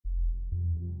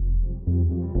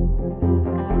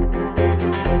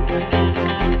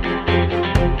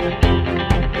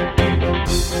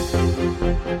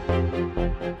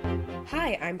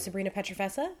Sabrina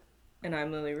Petrofessa. And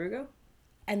I'm Lily Rugo.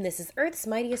 And this is Earth's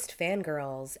Mightiest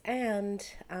Fangirls. And,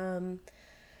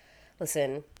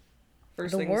 listen,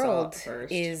 First the things world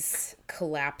first. is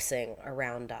collapsing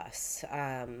around us.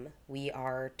 We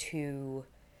are two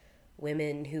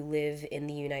women who live in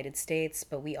the United States,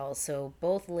 but we also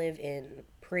both live in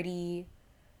pretty,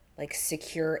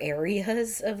 secure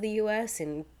areas of the U.S.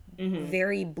 in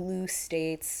very blue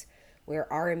states where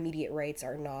our immediate rights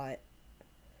are not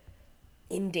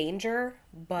in danger,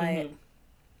 but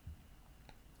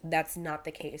that's not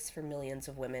the case for millions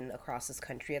of women across this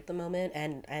country at the moment,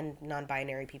 and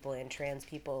non-binary people and trans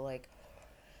people.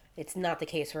 It's not the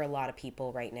case for a lot of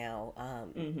people right now.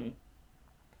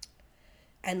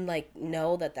 And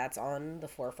know that that's on the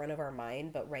forefront of our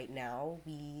mind, but right now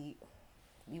we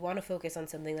want to focus on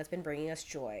something that's been bringing us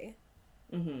joy.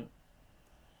 And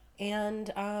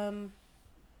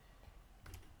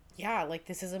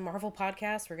this is a Marvel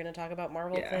podcast. We're going to talk about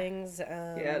Marvel things.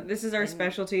 This is our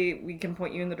specialty. We can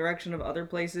point you in the direction of other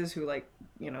places who,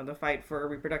 the fight for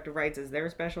reproductive rights is their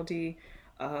specialty.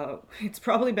 It's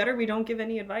probably better we don't give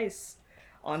any advice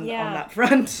on that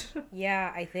front.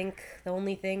 Yeah, I think the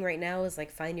only thing right now is,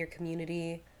 find your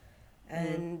community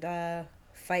and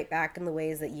fight back in the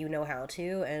ways that you know how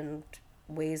to, and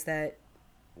ways that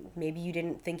maybe you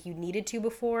didn't think you needed to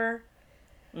before.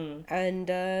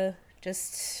 And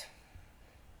just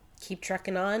keep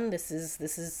trucking on. This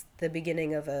is the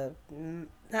beginning of a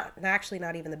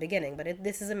not even the beginning, but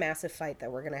this is a massive fight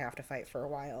that we're gonna have to fight for a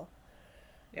while.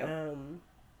 Yep.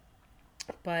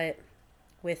 But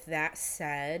with that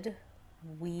said,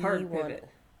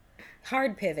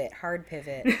 hard pivot.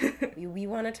 we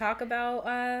want to talk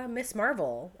about Miss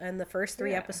Marvel and the first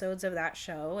 3 episodes of that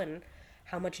show, and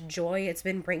how much joy it's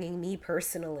been bringing me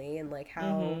personally, and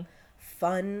how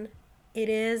fun it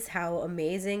is, how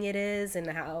amazing it is, and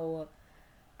how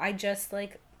I just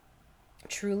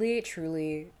truly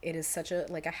it is such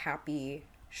a happy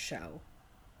show.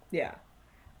 Yeah.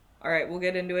 All right, we'll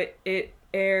get into it. It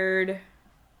aired...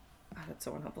 Oh, that's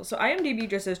so unhelpful. So IMDb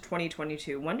just says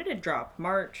 2022. When did it drop?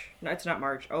 March? No, it's not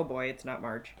March. Oh boy, it's not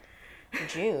March.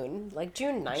 June.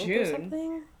 June 9th or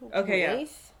something? Okay, June yeah.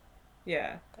 8th?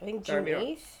 Yeah. I think June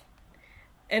 8th.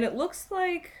 And it looks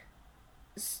like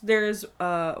there's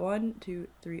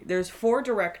 3. There's 4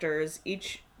 directors,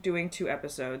 each doing 2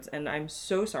 episodes, and I'm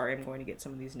so sorry I'm going to get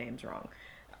some of these names wrong.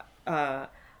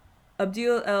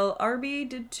 Abdul El Arbi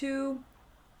did 2,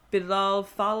 Bilal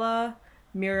Fallah,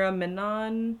 Mira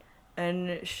Menon, and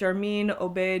Sharmeen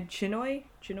Obaid Chinoy,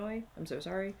 I'm so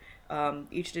sorry.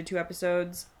 Each did 2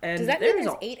 episodes. And does that mean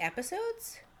there's 8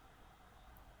 episodes?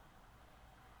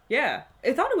 Yeah,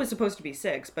 I thought it was supposed to be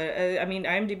 6, but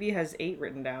IMDb has 8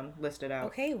 listed out.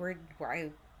 Okay,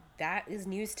 that is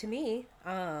news to me.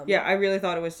 Yeah, I really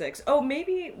thought it was 6. Oh,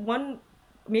 maybe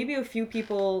a few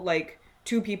people,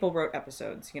 2 people wrote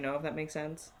episodes, if that makes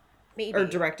sense. Maybe. Or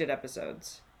directed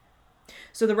episodes.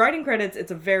 So the writing credits,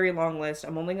 it's a very long list.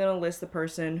 I'm only going to list the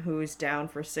person who's down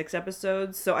for 6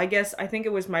 episodes. So I think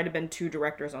it might have been 2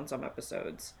 directors on some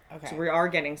episodes. Okay. So we are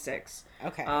getting 6.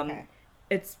 Okay. Okay.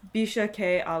 It's Bisha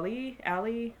K. Ali,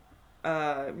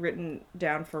 written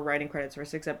down for writing credits for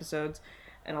 6 episodes.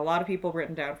 And a lot of people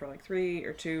written down for 3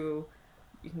 or 2.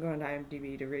 You can go on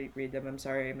IMDb to read them. I'm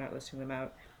sorry, I'm not listing them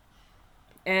out.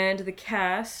 And the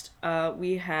cast,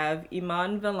 we have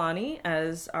Iman Vellani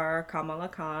as our Kamala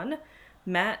Khan,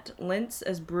 Matt Lintz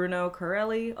as Bruno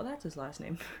Corelli, oh, that's his last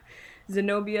name,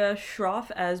 Zenobia Shroff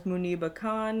as Muniba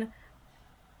Khan,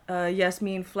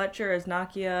 Yasmin Fletcher as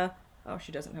Nakia, oh,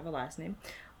 she doesn't have a last name,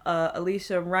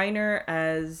 Alicia Reiner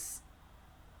as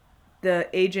the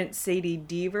agent Sadie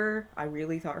Deaver, I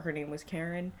really thought her name was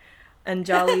Karen,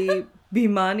 Anjali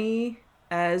Bhimani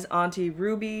as Auntie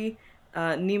Ruby,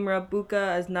 Nimra Buka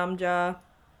as Namja,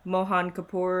 Mohan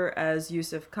Kapoor as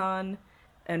Yusuf Khan,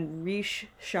 and Rish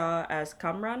Shah as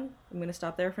Kamran. I'm going to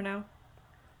stop there for now.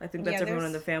 I think that's everyone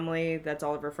in the family. That's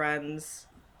all of her friends.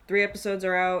 3 episodes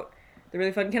are out. They're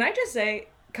really fun. Can I just say,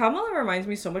 Kamala reminds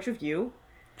me so much of you.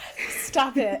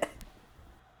 Stop it.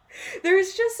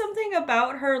 There's just something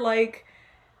about her,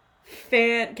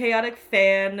 chaotic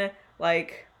fan,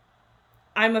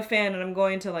 I'm a fan and I'm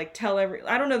going to tell I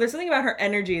don't know, there's something about her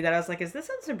energy that I was is this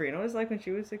what Sabrina was like when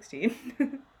she was 16?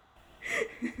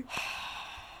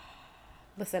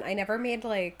 Listen, I never made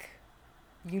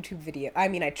YouTube video. I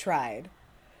mean, I tried.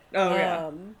 Oh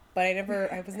yeah. But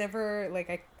I was never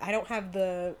I don't have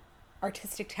the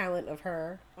artistic talent of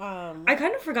her. I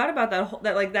kind of forgot about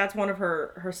that that's one of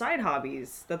her side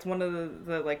hobbies. That's one of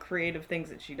the creative things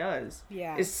that she does.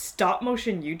 Yeah. Is stop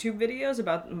motion YouTube videos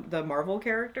about the Marvel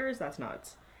characters. That's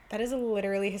nuts. That is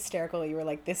literally hysterical. You were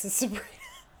like, this is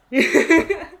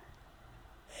Sabrina.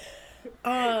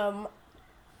 Um,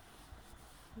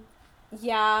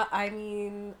 yeah, I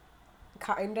mean,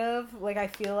 kind of. Like, I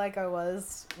feel like I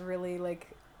was really, like,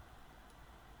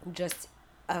 just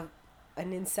a,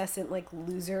 an incessant, like,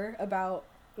 loser about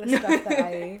the stuff that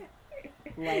I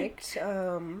liked.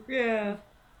 Yeah.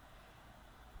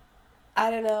 I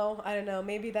don't know. I don't know.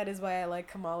 Maybe that is why I like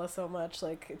Kamala so much.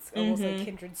 Like, it's almost like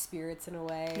kindred spirits in a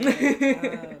way.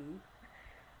 Like,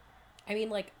 I mean,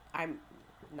 like, I'm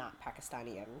not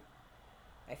Pakistani and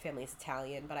my family's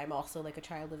Italian, but I'm also like a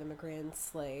child of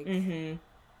immigrants. Like,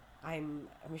 I'm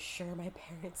sure my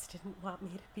parents didn't want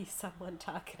me to be someone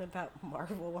talking about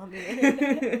Marvel on the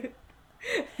internet.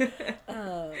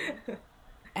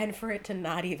 And for it to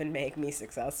not even make me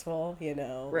successful, you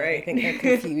know, like, I Right. think they're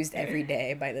confused every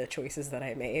day by the choices that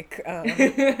I make.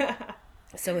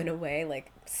 So in a way,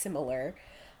 like, similar.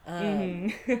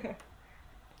 Um,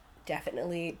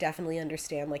 definitely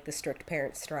understand, like, the strict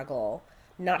parent struggle,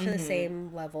 not to the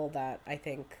same level that I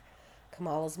think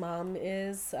Kamala's mom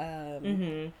is. I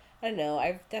don't know.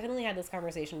 I've definitely had this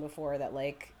conversation before that,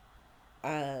 like,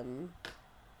 um,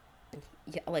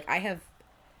 yeah, like, I have,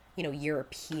 you know,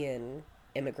 European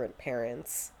immigrant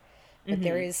parents, but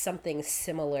there is something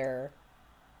similar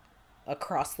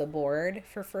across the board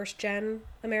for first gen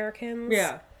Americans,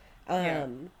 Yeah. Yeah.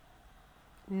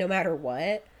 no matter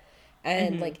what.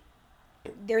 And like,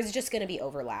 there's just going to be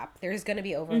overlap. There's going to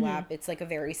be overlap. It's like a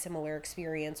very similar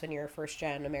experience when you're a first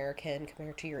gen American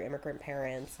compared to your immigrant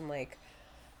parents. And like,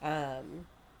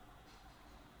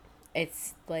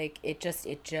 it's like, it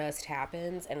just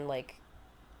happens. And like,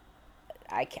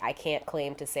 I can't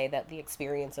claim to say that the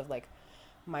experience of like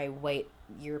my white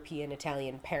European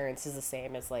Italian parents is the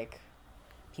same as like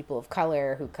people of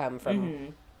color who come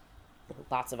from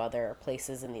lots of other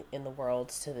places in the world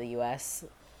to the U.S.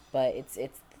 But it's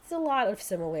a lot of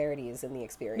similarities in the Yeah.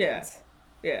 experience.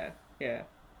 Yeah. Yeah.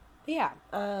 But yeah.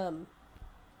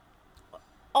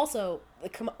 Also,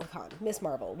 come on, Miss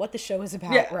Marvel, what the show is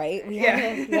about, Yeah. right?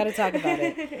 Yeah. We gotta talk about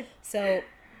it. So,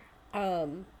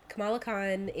 Kamala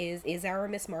Khan is our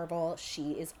Miss Marvel.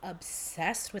 She is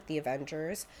obsessed with the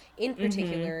Avengers. In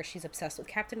particular, she's obsessed with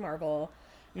Captain Marvel.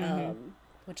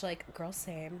 Which, like, girl,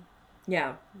 same.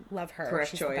 Yeah. Love her. Correct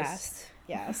She's choice. the best.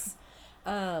 Yes.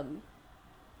 And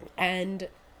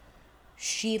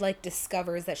she, like,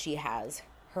 discovers that she has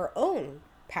her own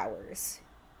powers.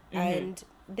 And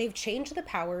they've changed the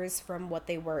powers from what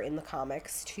they were in the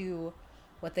comics to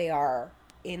what they are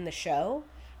in the show.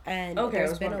 And Okay, I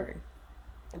was wondering.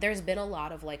 there's been a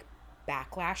lot of like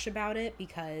backlash about it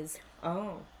because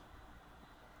Oh.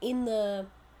 in the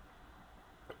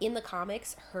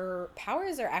comics her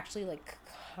powers are actually like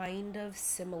kind of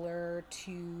similar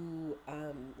to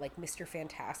like Mr.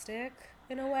 Fantastic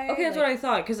in a way. Okay, that's like, what I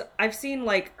thought, because I've seen,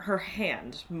 like, her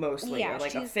hand, mostly, Yeah, or, like,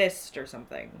 a she's- fist or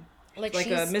something. like Like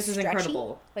she's a Mrs. stretchy.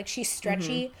 Incredible. Like she's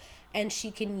stretchy and she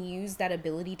can use that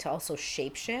ability to also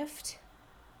shapeshift.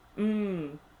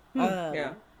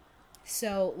 Yeah.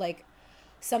 So, like,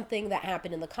 something that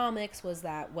happened in the comics was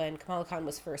that when Kamala Khan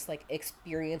was first, like,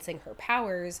 experiencing her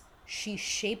powers, she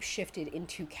shapeshifted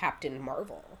into Captain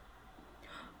Marvel.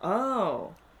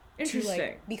 Oh. To, Interesting.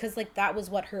 like, because, like, that was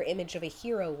what her image of a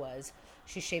hero was.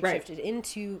 She shapeshifted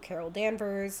into Carol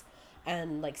Danvers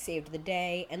and, like, saved the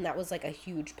day. And that was, like, a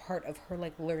huge part of her,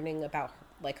 like, learning about,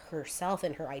 like, herself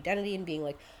and her identity and being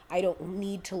like, I don't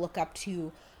need to look up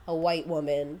to a white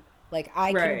woman. Like,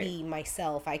 I can be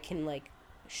myself. I can, like,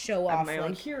 show I'm off, my like,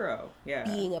 own hero. Yeah.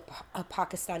 being a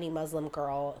Pakistani Muslim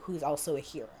girl who's also a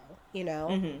hero, you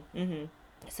know?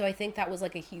 So I think that was,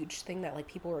 like, a huge thing that, like,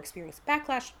 people were experiencing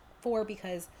backlash for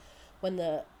because when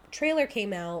the trailer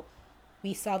came out,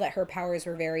 we saw that her powers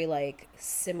were very, like,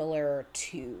 similar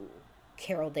to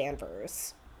Carol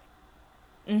Danvers.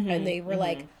 And they were,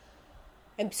 like...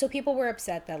 And so people were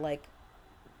upset that, like,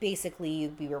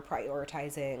 basically we were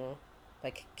prioritizing,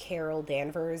 like, Carol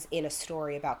Danvers in a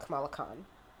story about Kamala Khan.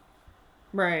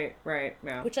 Right,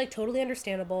 yeah. Which, like, totally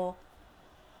understandable.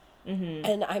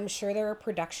 And I'm sure there are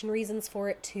production reasons for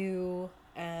it, too.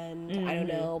 And I don't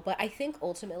know. But I think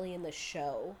ultimately in the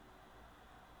show...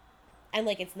 And,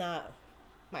 like, it's not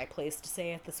my place to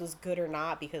say if this was good or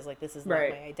not, because, like, this is not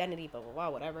my identity, blah, blah, blah,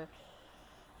 whatever.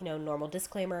 You know, normal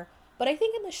disclaimer. But I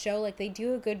think in the show, like, they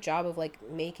do a good job of, like,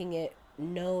 making it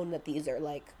known that these are,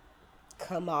 like,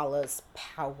 Kamala's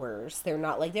powers. They're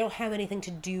not, like, they don't have anything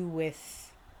to do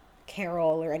with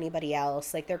Carol or anybody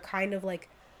else. Like, they're kind of, like,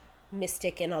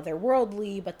 mystic and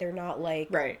otherworldly, but they're not, like...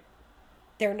 Right.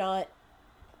 They're not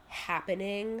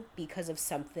happening because of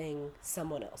something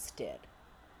someone else did.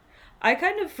 I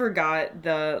kind of forgot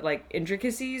the, like,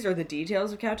 intricacies or the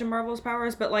details of Captain Marvel's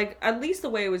powers, but, like, at least the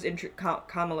way it was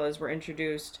Kamala's were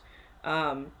introduced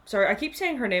Sorry, I keep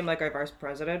saying her name like our vice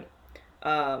president,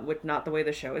 with not the way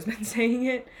the show has been saying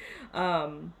it.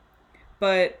 Um,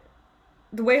 but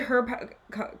the way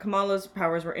Kamala's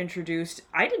powers were introduced,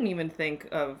 I didn't even think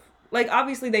of, like,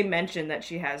 obviously they mentioned that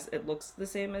she has, it looks the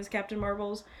same as Captain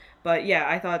Marvel's, but yeah,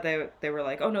 I thought they were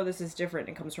like, oh no, this is different.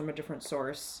 It comes from a different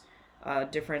source.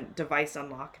 Different device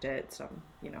unlocked it. So,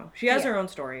 she has her own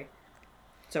story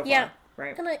so Yeah. far,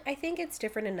 right? And I think it's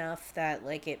different enough that,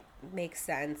 like, it makes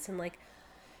sense. And, like,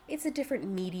 it's a different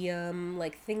medium.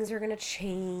 Like, things are going to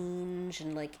change.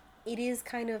 And, like, it is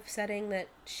kind of setting that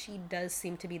she does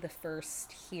seem to be the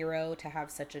first hero to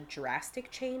have such a drastic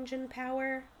change in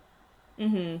power.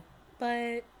 Mm-hmm.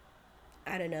 But,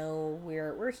 I don't know.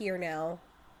 We're here now.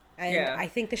 And Yeah. I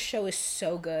think the show is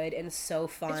so good and so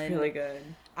fun. It's really good.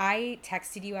 I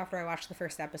texted you after I watched the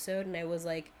first episode, and I was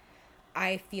like,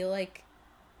 I feel like,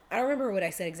 I don't remember what I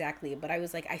said exactly, but I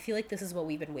was like, I feel like this is what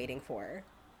we've been waiting for.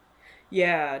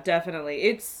 Yeah,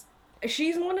 definitely.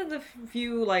 She's one of the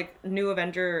few, like, new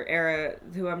Avenger era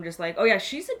who I'm just like, oh yeah,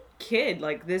 she's a kid.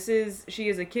 Like, she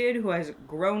is a kid who has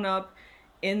grown up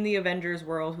in the Avengers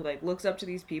world, who, like, looks up to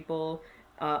these people,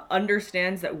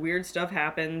 understands that weird stuff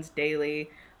happens daily.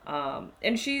 And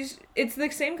it's the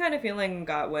same kind of feeling I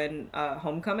got when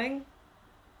Homecoming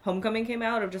came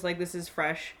out, of just like, this is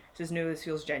fresh, this is new, this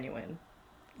feels genuine.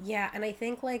 Yeah, and I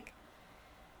think, like,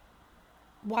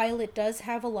 while it does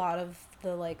have a lot of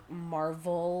the, like,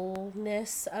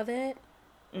 Marvel-ness of it,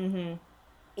 Mm-hmm.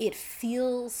 it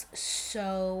feels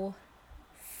so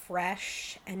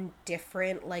fresh and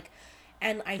different. Like,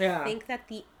 and I think that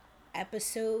the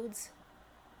episodes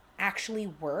actually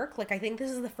work. Like, I think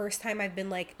this is the first time I've been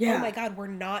like, oh my god, we're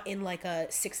not in, like, a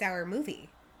 6-hour movie.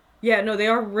 Yeah, no, they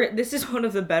are. This is one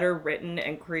of the better written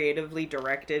and creatively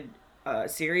directed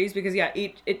series, because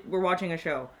we're watching a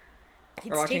show.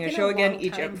 We're watching a show again. It's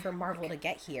taken a long time for Marvel to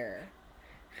get here.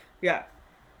 Yeah.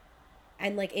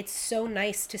 And, like, it's so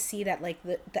nice to see that, like,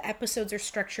 the episodes are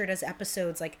structured as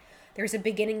episodes. Like, there's a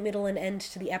beginning, middle, and end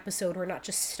to the episode. We're not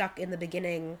just stuck in the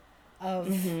beginning of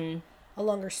a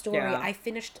longer story. Yeah. I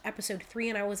finished episode 3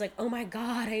 and I was like, oh my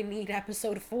god, I need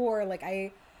episode 4. Like,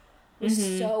 I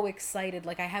was so excited.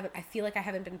 Like, I feel like I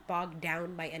haven't been bogged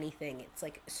down by anything. It's,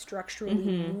 like, structurally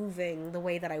moving the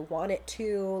way that I want it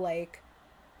to. Like,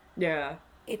 yeah,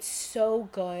 it's so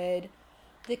good.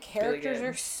 The characters really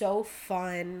are so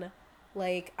fun.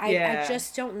 Like, I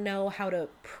just don't know how to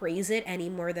praise it any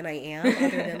more than I am, other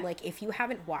than, like, if you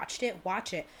haven't watched it,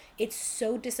 watch it. It's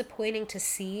so disappointing to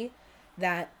see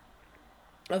that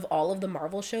of all of the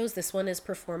Marvel shows, this one is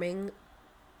performing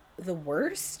the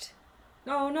worst.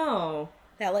 Oh no.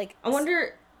 That, like, I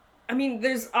wonder. I mean,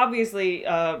 there's obviously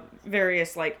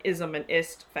various, like, ism and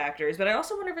ist factors, but I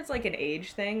also wonder if it's, like, an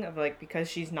age thing of, like, because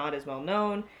she's not as well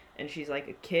known and she's, like,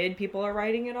 a kid, people are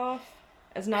writing it off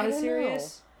as not as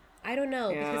serious. I don't know,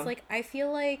 because, like, I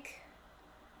feel like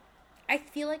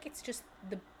it's just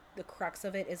the crux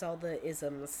of it is all the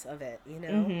isms of it, you know?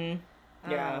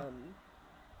 Mm-hmm. Yeah.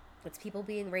 It's people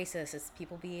being racist. It's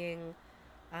people being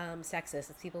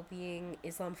sexist. It's people being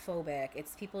Islamophobic.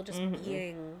 It's people just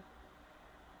being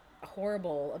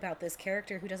horrible about this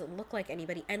character who doesn't look like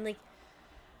anybody, and, like,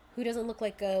 who doesn't look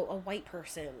like a white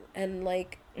person. And,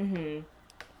 like,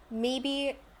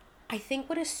 maybe I think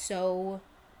what is so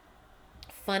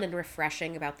fun and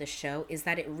refreshing about this show is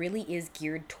that it really is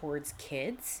geared towards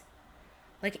kids.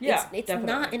 Like, it's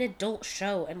not an adult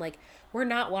show, and, like, we're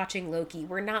not watching Loki,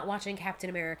 we're not watching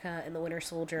Captain America and the Winter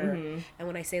Soldier, and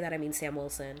when I say that I mean Sam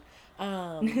Wilson.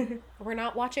 We're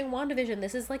not watching WandaVision.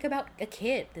 This is, like, about a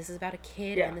kid. This is about a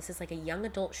kid, and this is, like, a young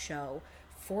adult show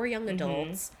for young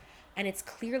adults, and it's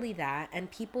clearly that, and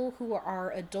people who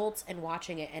are adults and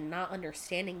watching it and not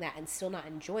understanding that and still not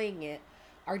enjoying it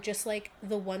are just, like,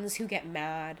 the ones who get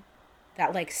mad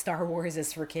that, like, Star Wars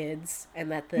is for kids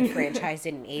and that the franchise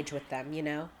didn't age with them, you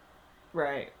know?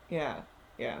 Right. Yeah.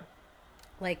 Yeah.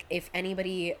 Like, if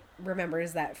anybody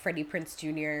remembers that Freddie Prinze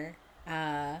Jr.,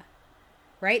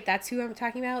 right? That's who I'm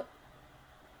talking about?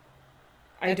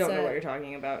 I don't know what you're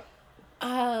talking about.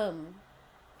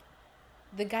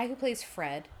 The guy who plays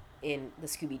Fred in the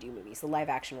Scooby-Doo movies, the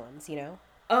live-action ones, you know?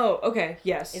 Oh, okay.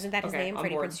 Yes. Isn't that his name,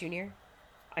 Freddie Prinze Jr.?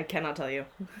 I cannot tell you.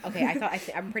 Okay,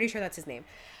 I'm pretty sure that's his name.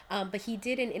 But he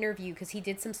did an interview, because he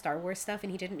did some Star Wars stuff,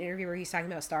 and he did an interview where he's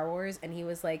talking about Star Wars, and he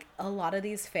was like, a lot of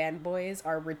these fanboys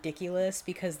are ridiculous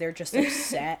because they're just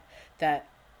upset that,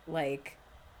 like,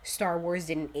 Star Wars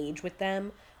didn't age with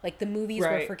them. Like, the movies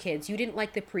were for kids. You didn't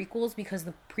like the prequels because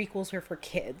the prequels were for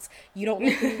kids. You don't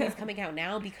like the movies coming out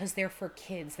now because they're for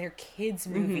kids. They're kids'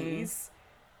 movies.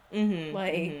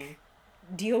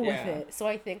 Deal with it. So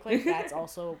I think, like, that's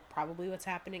also probably what's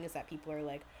happening, is that people are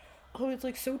like, oh, it's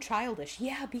like so childish.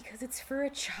 Yeah, because it's for a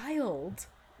child.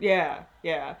 Yeah,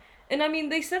 yeah. And I mean,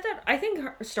 they said that, I think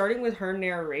starting with her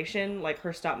narration, like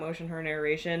her stop motion, her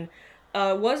narration,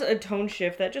 was a tone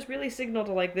shift that just really signaled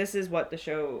to like, this is what the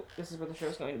show's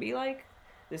going to be like.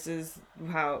 This is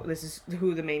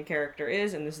who the main character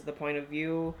is, and this is the point of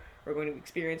view we're going to be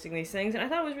experiencing these things. And I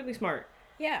thought it was really smart.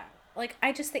 Yeah. Like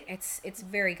I just think it's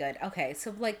very good. Okay,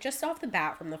 so like just off the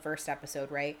bat from the first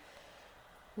episode, right?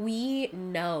 We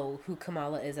know who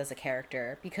Kamala is as a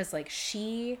character because like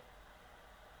she's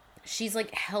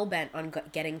like hell bent on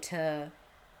getting to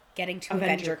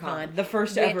Avenger Con, the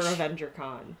first ever Avenger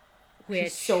Con. Which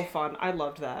She's so fun. I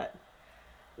loved that.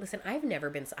 Listen, I've never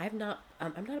been. I'm not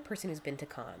a person who's been to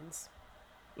cons.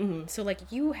 Mm-hmm. So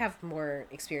like you have more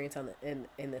experience in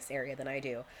this area than I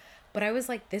do, but I was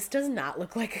like, this does not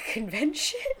look like a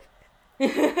convention.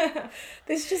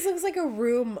 This just looks like a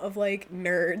room of like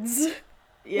nerds.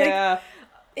 Yeah, like,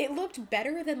 it looked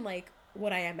better than like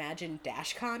what I imagined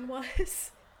DashCon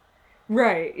was.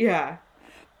 Right. Yeah.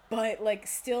 But like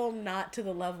still not to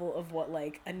the level of what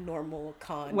like a normal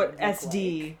con what would look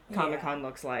SD like. Comic-Con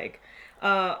looks like.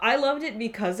 I loved it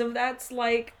because of that's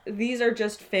like these are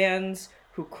just fans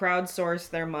who crowdsource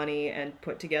their money and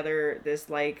put together this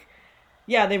like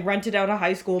they rented out a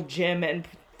high school gym and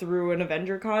threw an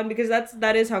Avenger Con because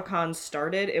that is how cons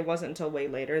started. It wasn't until way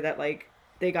later that like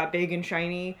they got big and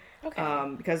shiny.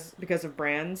 Okay. Because of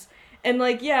brands. And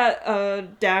like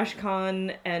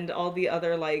DashCon and all the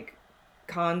other like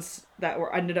cons that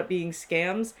were ended up being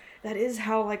scams. That is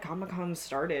how like Comic-Con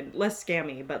started. Less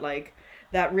scammy, but like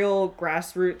that real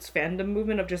grassroots fandom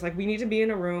movement of just like we need to be in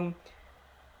a room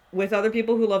with other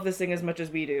people who love this thing as much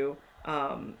as we do.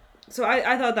 So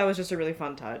I thought that was just a really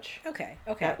fun touch. Okay.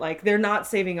 That like they're not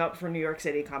saving up for New York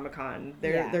City Comic-Con.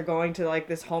 They're going to like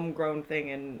this homegrown thing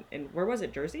in where was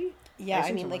it, Jersey? Yeah,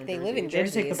 I mean like they live in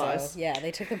Jersey. They had to take the bus. So, yeah,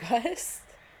 they took the bus.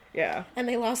 Yeah. And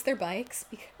they lost their bikes.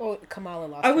 Kamala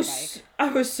lost her bike.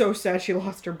 I was so sad she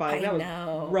lost her bike. I That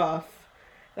know. was rough.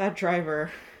 That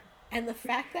driver. And the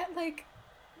fact that like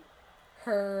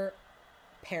her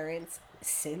parents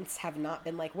since have not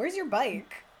been like, "Where's your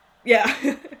bike?"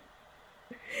 Yeah.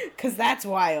 Cuz that's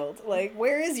wild. Like,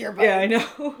 where is your bike? Yeah, I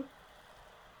know.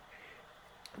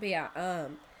 But yeah,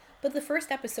 but the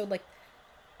first episode like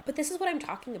but this is what I'm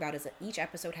talking about is that each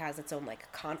episode has its own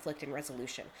like conflict and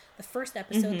resolution. The first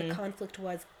episode the conflict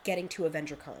was getting to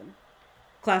AvengerCon.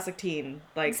 Classic teen.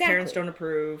 Like Exactly. parents don't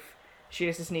approve. She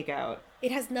has to sneak out.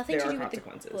 It has nothing There to are do with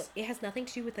consequences. it has nothing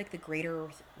to do with like the greater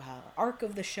arc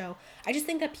of the show. I just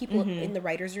think that people in the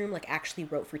writers' room like actually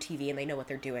wrote for TV and they know what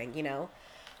they're doing, you know.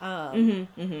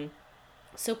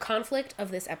 So conflict of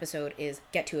this episode is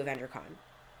get to AvengerCon.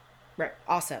 Right.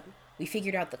 Awesome. We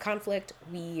figured out the conflict.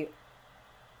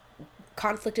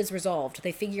 Conflict is resolved.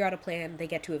 They figure out a plan. They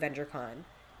get to AvengerCon.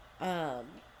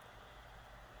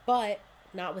 But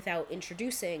not without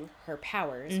introducing her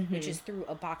powers, which is through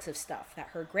a box of stuff that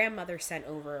her grandmother sent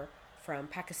over from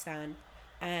Pakistan.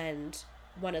 And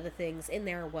one of the things in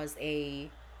there was a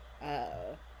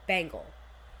bangle.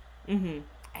 Mm-hmm.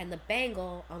 And the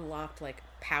bangle unlocked, like,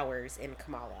 powers in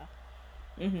Kamala.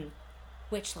 Mm-hmm.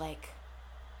 Which, like,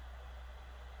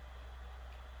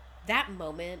 that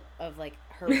moment of, like,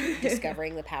 her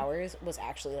discovering the powers was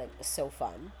actually, like, so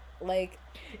fun. Like,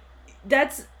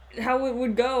 that's how it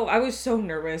would go. I was so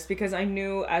nervous because I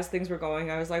knew as things were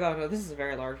going, I was like, oh no, this is a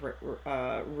very large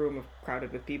room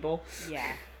crowded with people.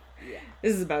 yeah.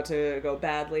 This is about to go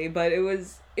badly, but it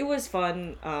was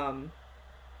fun.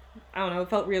 I don't know, it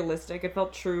felt realistic. It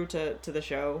felt true to the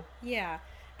show. Yeah.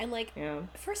 And, like, Yeah.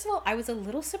 first of all, I was a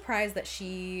little surprised that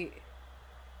she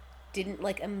didn't,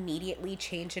 like, immediately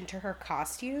change into her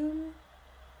costume.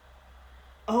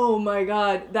 Oh my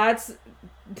god, that's...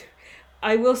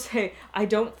 I will say, I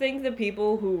don't think the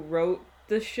people who wrote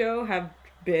the show have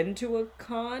been to a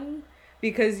con,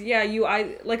 because, yeah,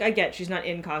 I get she's not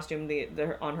in costume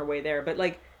on her way there, but,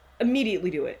 like,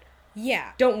 immediately do it.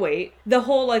 Yeah. Don't wait. The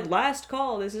whole, like, last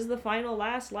call, this is the final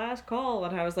last call,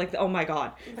 and I was like, oh my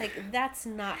god. Like, that's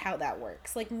not how that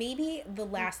works. Like, maybe the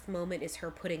last moment is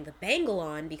her putting the bangle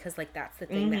on, because, like, that's the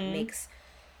thing that makes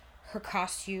her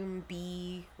costume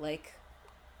be, like,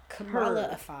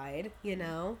 Kamala-ified, you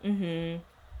know? Mm-hmm.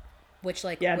 Which,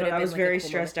 like, yeah, would no, have I been, was like, very a cool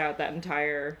stressed moment. out that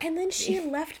entire... And then she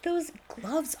left those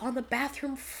gloves on the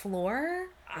bathroom floor.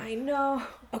 I know.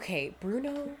 Okay,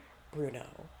 Bruno.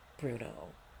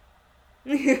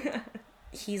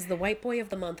 He's the white boy of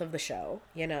the month of the show,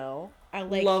 you know? I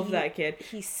love that kid.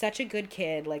 He's such a good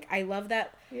kid. Like, I love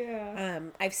that. Yeah.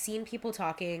 I've seen people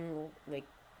talking, like,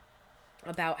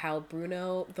 about how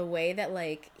Bruno, the way that,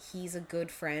 like, he's a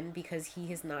good friend because he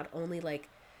has not only, like,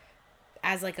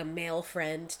 as like a male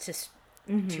friend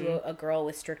to a girl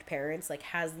with strict parents, like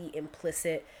has the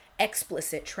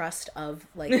explicit trust of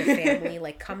like the family,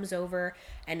 like comes over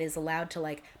and is allowed to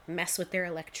like mess with their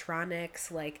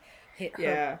electronics, like hit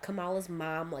her Kamala's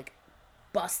mom like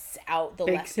busts out the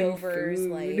Bakes him leftovers,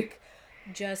 food. like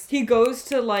just he goes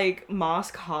to like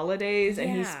mosque holidays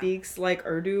and he Yeah. speaks like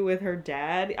Urdu with her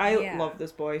dad. I Yeah. love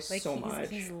this boy like so much.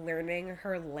 he's learning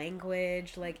her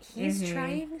language, like he's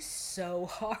trying so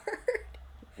hard.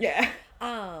 Yeah.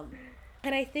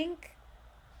 And I think,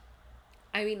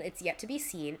 I mean, it's yet to be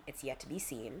seen.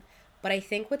 But I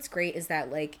think what's great is that,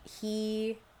 like,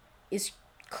 he is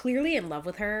clearly in love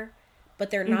with her, but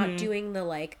they're not doing the,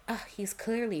 like, he's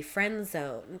clearly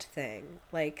friend-zoned thing.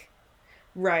 Like,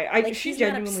 Right. Like, She he's not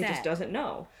genuinely just upset. doesn't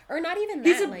know. or not even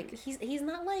He's that, a- like, he's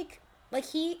not, like,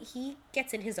 he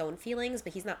gets in his own feelings,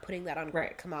 but he's not putting that on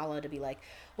Right. Kamala to be like,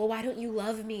 well, why don't you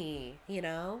love me, you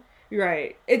know?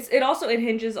 Right. It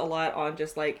hinges a lot on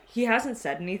just like he hasn't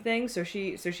said anything, so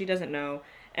she doesn't know.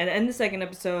 And in the second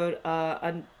episode,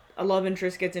 a love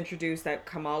interest gets introduced that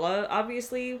Kamala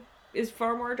obviously is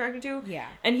far more attracted to. Yeah.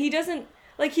 And he doesn't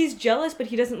like he's jealous, but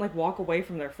he doesn't like walk away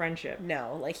from their friendship.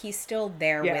 No, like, he's still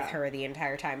there Yeah. with her the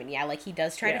entire time. And yeah, like, he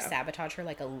does try Yeah. to sabotage her,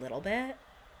 like, a little bit.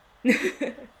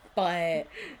 But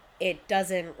it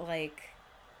doesn't, like,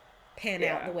 pan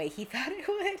out Yeah. the way he thought it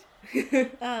would.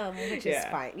 Which is Yeah.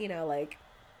 fine, you know, like.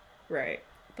 Right.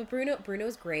 But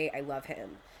Bruno's great. I love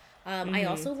him. I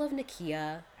also love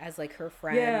Nakia as, like, her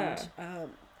friend. Yeah.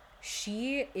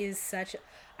 She is such.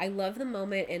 I love the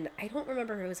moment, and I don't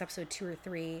remember if it was episode 2 or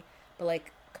 3, but,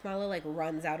 like, Kamala, like,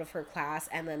 runs out of her class,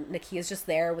 and then Nakia's just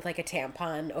there with, like, a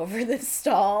tampon over the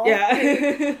stall.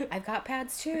 Yeah. I've got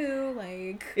pads too,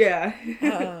 like. Yeah.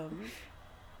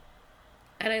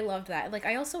 And I loved that. Like,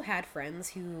 I also had friends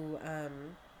who,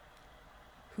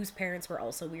 whose parents were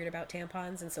also weird about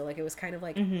tampons, and so, like, it was kind of,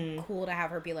 like, cool to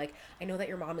have her be like, I know that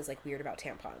your mom is, like, weird about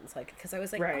tampons, like, because I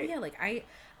was like, Right. oh yeah, like, I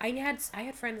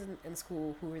had friends in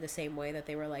school who were the same way, that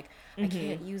they were like, I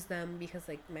can't use them because,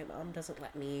 like, my mom doesn't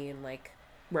let me, and, like,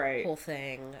 Right. whole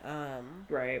thing,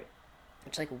 Right.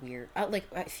 which, like, weird, like,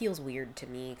 it feels weird to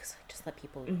me, because just let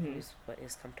people use what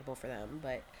is comfortable for them,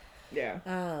 but Yeah.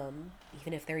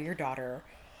 even if they're your daughter.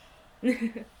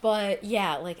 But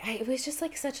yeah, like, it was just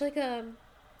like such like a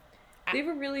They have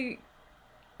a really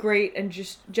great and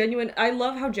just genuine. I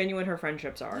love how genuine her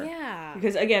friendships are. yeah,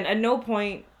 Because again, at no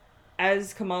point,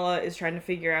 as Kamala is trying to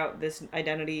figure out this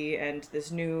identity and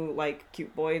this new like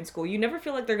cute boy in school, you never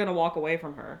feel like they're gonna walk away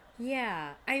from her.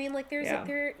 yeah. I mean, like, there's Yeah.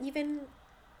 there even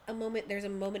a moment. There's a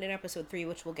moment in episode 3,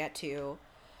 which we'll get to,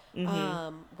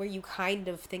 where you kind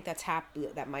of think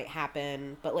that might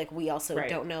happen, but, like, we also Right.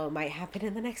 don't know. It might happen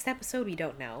in the next episode. We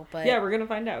don't know, but Yeah, we're gonna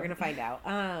find out. we're gonna find out.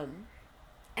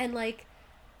 And, like,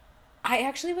 I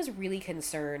actually was really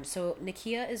concerned. So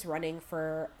Nakia is running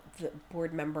for the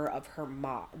board member of her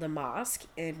the mosque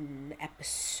in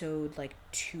episode, like,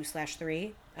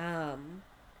 2/3.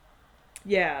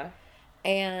 Yeah.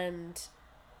 And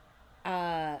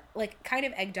like, kind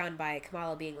of egged on by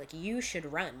Kamala being like, you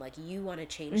should run, like, you want to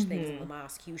change things in the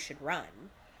mosque, you should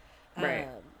run. Right.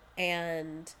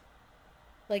 And,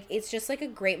 like, it's just, like, a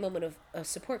great moment of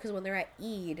support, because when they're at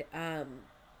Eid,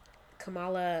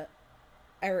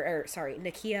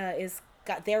 Nakia is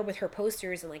got there with her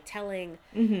posters and, like, telling,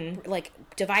 like,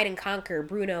 divide and conquer,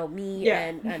 Bruno, me, Yeah.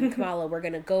 and Kamala, we're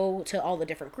gonna go to all the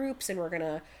different groups, and we're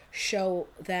gonna show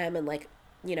them, and, like,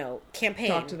 you know, campaign.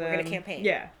 Talk to them. We're gonna campaign.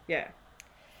 Yeah. Yeah.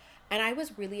 And I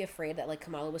was really afraid that, like,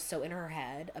 Kamala was so in her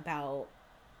head about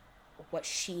what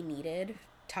she needed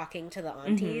talking to the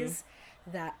aunties,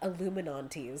 that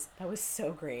Illuminantes, that was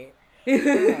so great,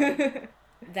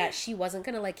 that she wasn't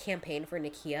gonna, like, campaign for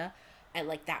Nakia, and,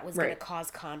 like, that was gonna Right. cause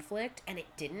conflict, and it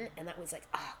didn't, and that was like,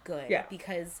 good. Yeah.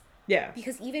 Because Yeah.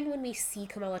 even when we see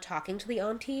Kamala talking to the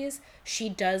aunties, she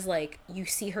does, like, you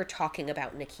see her talking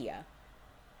about Nakia.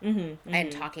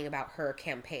 And talking about her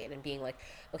campaign and being like,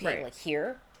 okay, Right. like,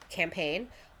 here, campaign.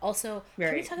 Also, can we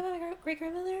Right. talk about my great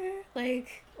grandmother?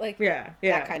 Like Yeah.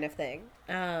 that kind of thing.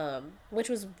 Which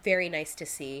was very nice to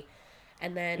see.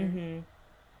 And then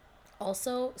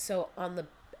also, so on the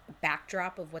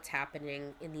backdrop of what's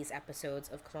happening in these episodes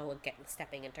of Kamala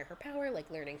stepping into her power, like,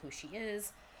 learning who she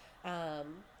is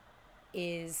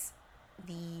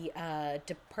the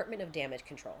Department of Damage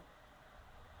Control.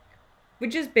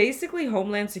 Which is basically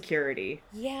Homeland Security.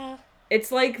 Yeah.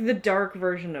 It's like the dark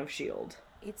version of S.H.I.E.L.D.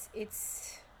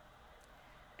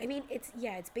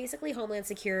 It's basically Homeland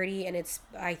Security, and it's,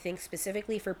 I think,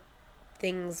 specifically for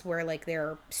things where, like, there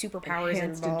are superpowers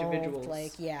Enhanced involved. individuals.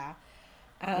 Like, yeah.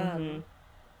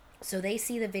 So they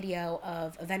see the video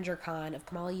of Avenger Con, of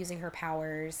Kamala using her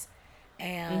powers,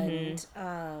 and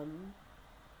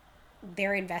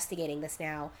they're investigating this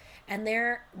now, and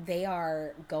they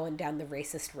are going down the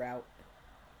racist route.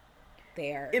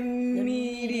 They are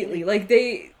Immediately. Like,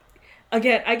 they...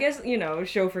 Again, I guess,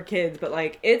 show for kids, but,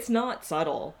 like, it's not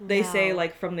subtle. They say, No.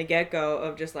 like, from the get-go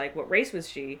of just, like, what race was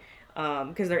she?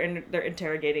 Because they're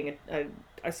interrogating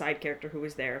a side character who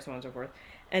was there, so on and so forth.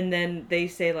 And then they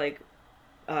say, like,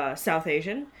 South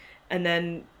Asian, and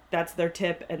then that's their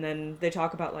tip, and then they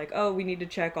talk about, like, oh, we need to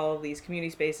check all of these community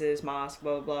spaces, mosque,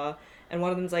 blah, blah, blah. And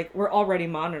one of them's like, we're already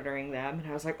monitoring them. And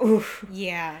I was like, oof.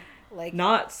 Yeah. Like,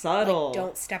 not subtle. Like,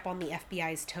 don't step on the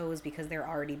FBI's toes because they're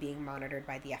already being monitored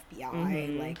by the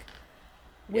FBI. Like,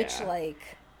 which, like...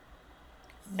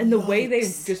 And the yikes. way they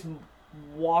just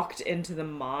walked into the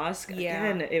mosque,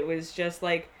 again, it was just,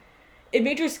 like... It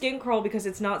made your skin crawl because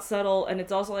it's not subtle, and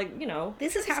it's also, like,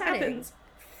 This is happening. Happens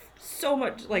so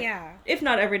much, like, yeah. if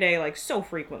not every day, like, so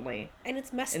frequently. And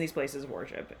it's messed... in these places of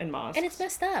worship, and mosques. And it's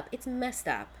messed up. It's messed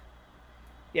up.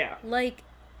 Yeah. Like,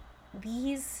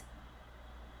 these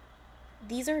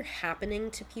are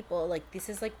happening to people. Like, this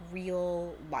is, like,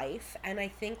 real life. And I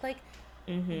think, like,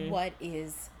 what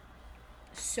is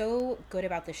so good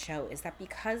about the show is that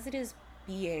because it is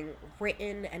being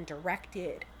written and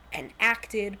directed and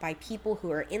acted by people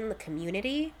who are in the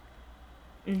community,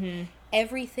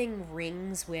 everything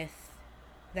rings with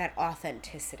that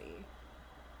authenticity.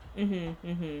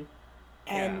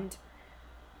 And,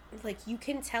 like, you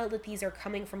can tell that these are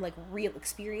coming from, like, real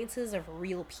experiences of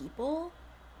real people.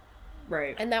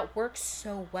 Right. And that works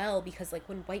so well because, like,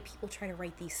 when white people try to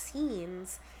write these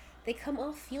scenes, they come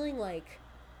off feeling like,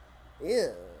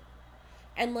 ew.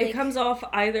 And, like... It comes off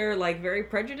either, like, very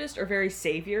prejudiced or very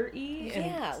savior-y.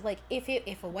 Yeah, like, if a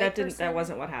white person... That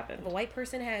wasn't what happened. If a white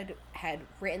person had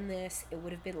written this, it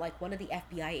would have been, like, one of the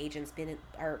FBI agents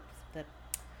or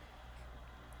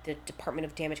the Department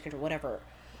of Damage Control, whatever,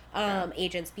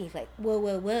 agents being like,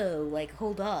 whoa, like,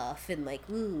 hold off, and, like,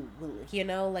 woo,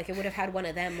 like, it would have had one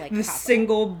of them, like, the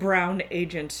single brown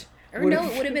agent. Or no,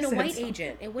 it would have been a white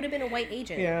agent. It would have been a white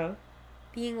agent. Yeah.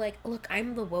 Being like, look,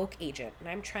 I'm the woke agent, and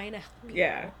I'm trying to help you.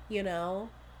 Yeah.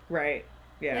 Right.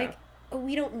 Yeah. Like,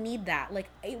 we don't need that. Like,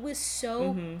 it was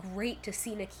so great to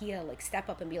see Nakia, like, step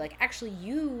up and be like, actually,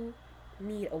 you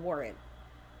need a warrant.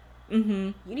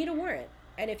 You need a warrant.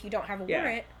 And if you don't have a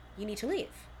warrant, you need to leave.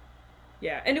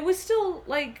 Yeah. And it was still,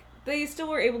 like, they still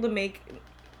were able to make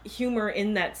humor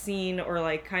in that scene, or,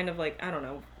 like, kind of, like, I don't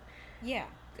know. Yeah.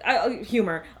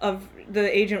 Humor of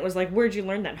the agent was like, where'd you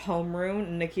learn that, homeroom?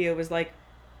 And Nakia was like,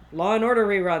 Law and Order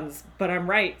reruns, but I'm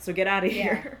right, so get out of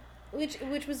here. Which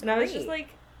was and great. I was just like,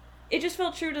 it just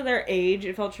felt true to their age.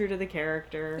 It felt true to the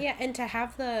character. Yeah, and to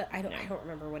have I don't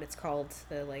remember what it's called,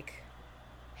 the, like,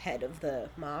 head of the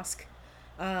mosque,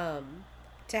 to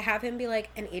have him be like,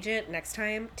 an agent, next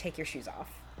time, take your shoes off.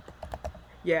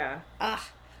 Yeah.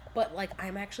 But, like,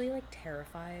 I'm actually, like,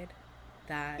 terrified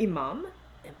that... Imam?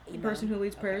 The person who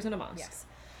leads prayers in a mosque. Yes.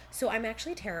 So I'm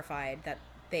actually terrified that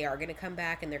they are going to come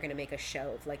back and they're going to make a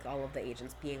show of, like, all of the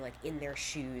agents being, like, in their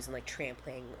shoes and, like,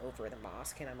 trampling over the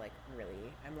mosque. And I'm like,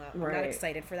 really? I'm not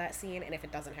excited for that scene. And if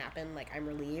it doesn't happen, like, I'm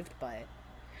relieved, but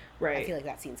I feel like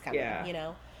that scene's coming,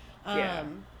 Yeah.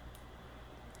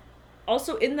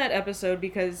 Also, in that episode,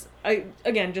 because,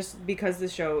 just because the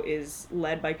show is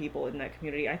led by people in that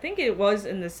community, I think it was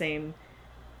in the same...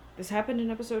 This happened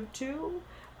in episode 2?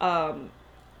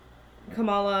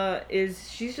 Kamala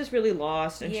she's just really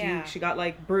lost, and she got,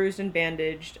 like, bruised and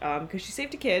bandaged, because she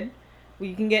saved a kid.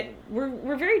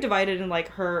 We're very divided in, like,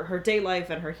 her day life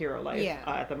and her hero life,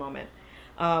 at the moment.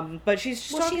 But she's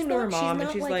talking to her mom,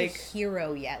 and she's like a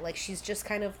hero yet. Like, she's just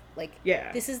kind of, like,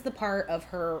 this is the part of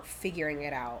her figuring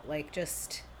it out. Like,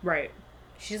 just... Right.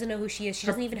 She doesn't know who she is. She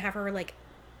doesn't even have her, like,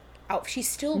 out. She's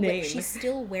still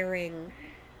wearing...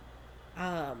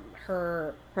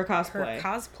 her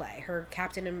cosplay, her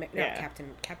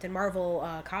Captain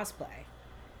Marvel cosplay.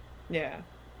 Yeah.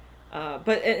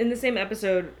 But in the same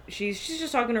episode, she's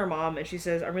just talking to her mom, and she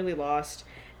says, I'm really lost.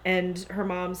 And her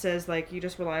mom says, like, you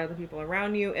just rely on the people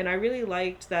around you. And I really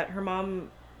liked that her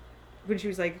mom, when she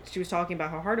was talking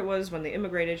about how hard it was when they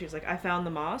immigrated, she was like, I found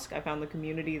the mosque, I found the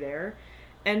community there.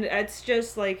 And it's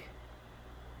just like,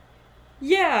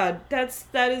 that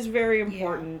is very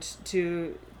important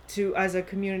to as a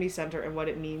community center, and what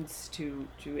it means to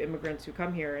immigrants who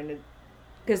come here. And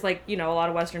because, like, a lot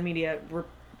of Western media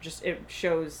it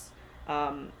shows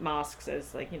mosques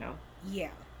as, like,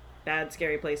 bad,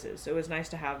 scary places. So it was nice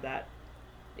to have that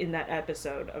in that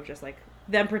episode of just, like,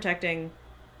 them protecting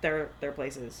their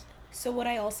places. So what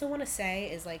I also want to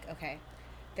say is, like, okay,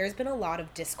 there's been a lot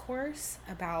of discourse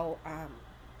about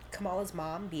Kamala's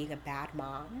mom being a bad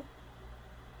mom.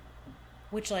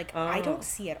 which like I Oh. don't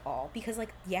see at all because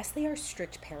like yes they are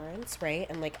strict parents, right?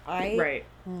 And like I Right.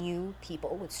 knew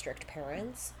people with strict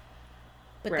parents,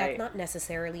 but that Right. not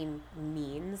necessarily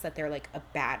means that they're like a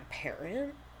bad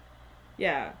parent.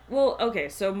 Yeah. Well, okay,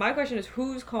 so my question is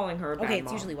who's calling her a Okay, bad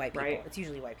it's usually mom, white people. right? It's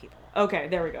usually white people. Okay,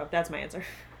 there we go. That's my answer.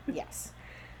 Yes.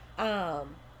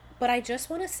 But I just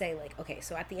want to say, like, okay,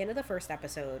 so at the end of the first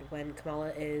episode, when Kamala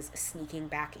is sneaking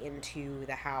back into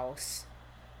the house,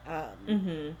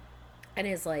 Mm-hmm. and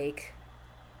is like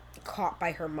caught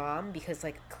by her mom because,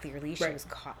 like, clearly she Right. was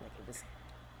caught, like, it was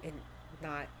in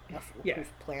not a Yeah.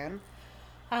 foolproof plan.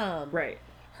 Right.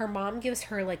 Her mom gives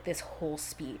her like this whole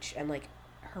speech, and like,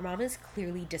 her mom is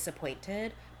clearly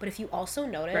disappointed. But if you also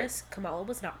notice, Kamala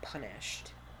was not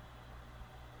punished.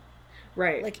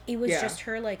 Right. Like it was Yeah. just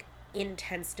her like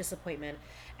intense disappointment,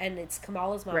 and it's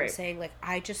Kamala's mom Right. saying like,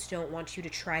 I just don't want you to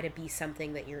try to be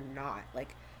something that you're not.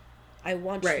 Like I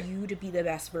want Right. you to be the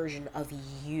best version of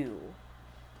you.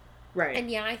 Right. And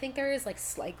yeah, I think there is like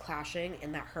slight clashing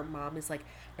in that her mom is like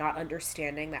not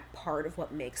understanding that part of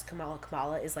what makes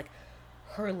Kamala is like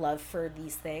her love for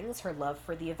these things, her love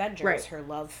for the Avengers, Right. her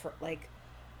love for like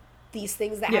these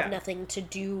things that Yeah. have nothing to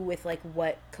do with like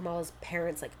what Kamala's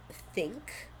parents like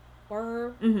think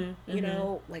or Mm-hmm. you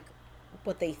know, like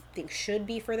what they think should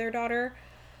be for their daughter.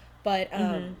 But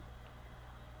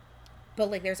but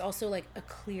like there's also like a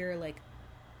clear like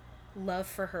love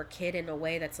for her kid in a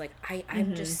way that's like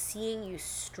I'm just seeing you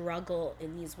struggle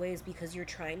in these ways because you're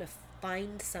trying to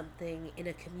find something in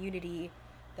a community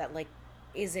that like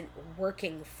isn't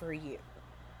working for you.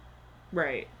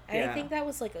 Right. And Yeah. I think that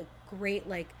was like a great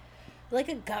like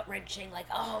a gut wrenching like,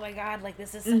 oh my god, like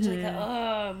this is such like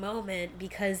a moment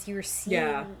because you're seeing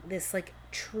Yeah. this like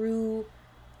true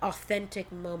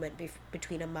authentic moment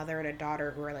between a mother and a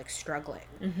daughter who are like struggling.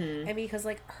 And because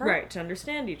like her Right, to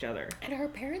understand each other. and her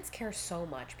parents care so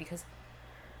much because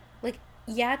like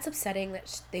yeah, it's upsetting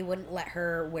that they wouldn't let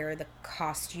her wear the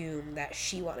costume that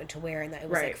she wanted to wear, and that it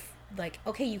was Right. like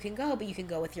okay, you can go, but you can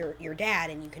go with your dad,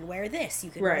 and you can wear this,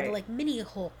 you can wear the Right. like mini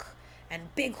Hulk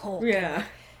and big Hulk. Yeah. And, like,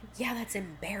 yeah, that's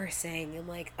embarrassing. And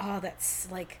like, oh, that's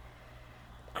like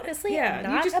honestly Yeah,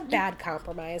 not you a bad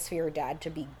compromise for your dad to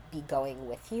be going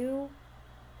with you.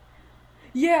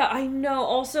 Yeah, I know.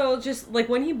 Also, just like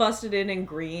when he busted in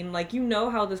green, like you know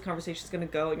how this conversation's gonna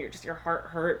go, and your heart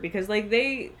hurt because like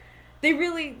they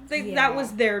really Yeah. that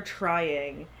was their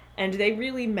trying, and they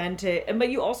really meant it. And but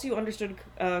you understood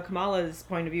Kamala's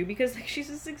point of view because like she's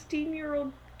a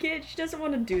 16-year-old kid. She doesn't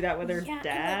want to do that with her Yeah,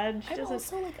 dad. and, She like, I'm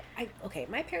doesn't. also like okay,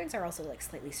 my parents are also like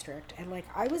slightly strict, and like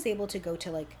I was able to go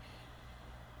to like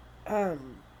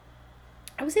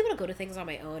I was able to go to things on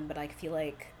my own, but I feel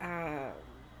like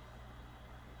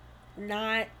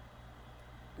not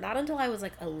until I was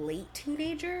like a late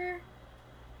teenager.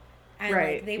 And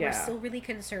Right, like they were yeah. still really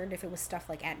concerned if it was stuff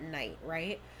like at night,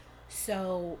 right?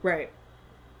 So Right.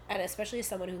 and especially as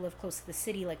someone who lived close to the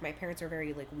city, like my parents are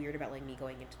very like weird about like me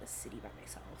going into the city by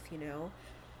myself, you know?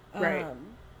 Right.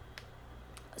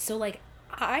 So like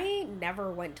I never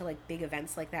went to like big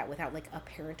events like that without like a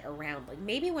parent around. Like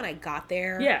maybe when I got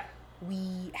there, Yeah.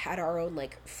 we had our own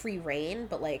like free reign,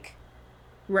 but like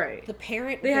Right. the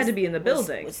parent They had to be in the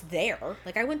building. was there.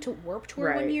 Like I went to Warp Tour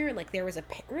one Right. year and like there was a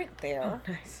parent there, Oh,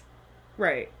 nice.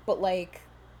 Right. but like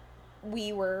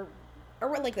we were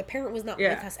or like the parent was not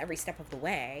Yeah. with us every step of the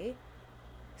way.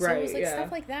 So it Right, was like yeah.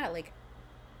 stuff like that. Like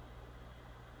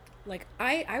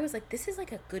I was like, this is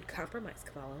like a good compromise,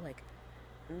 Kamala. Like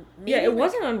maybe, Yeah, it like,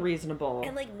 wasn't unreasonable.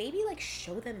 and like maybe like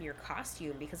show them your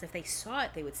costume because if they saw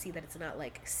it they would see that it's not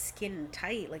like skin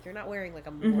tight, like you're not wearing like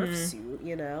a morph suit,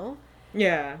 you know?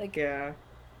 Yeah. like- yeah.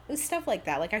 It was stuff like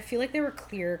that. Like I feel like there were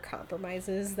clear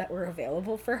compromises that were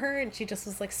available for her, and she just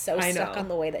was like so I stuck know. on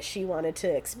the way that she wanted to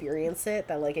experience it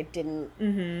that like it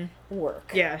didn't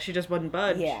work. Yeah, she just wouldn't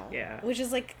budge. Yeah. Yeah. Which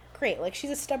is like great. Like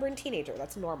she's a stubborn teenager.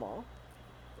 That's normal.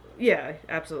 Yeah,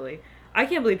 absolutely. I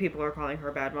can't believe people are calling her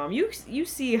a bad mom. You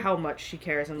see how much she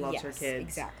cares and loves her Yes, kids.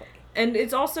 exactly. And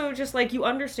it's also just like you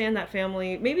understand that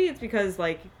family. Maybe it's because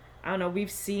like I don't know,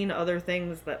 we've seen other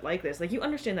things that like this. Like you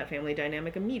understand that family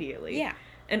dynamic immediately. Yeah.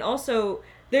 And also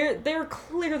they're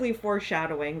clearly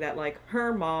foreshadowing that like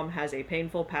her mom has a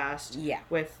painful past Yeah.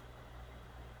 with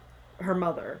her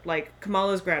mother, like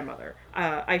Kamala's grandmother,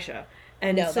 Aisha.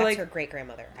 And No, so that's like her great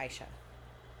grandmother, Aisha.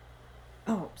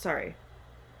 oh, sorry.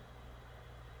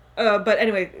 But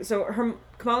anyway, so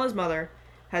Kamala's mother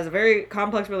has a very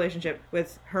complex relationship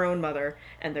with her own mother,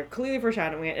 and they're clearly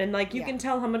foreshadowing it. And like you Yeah. can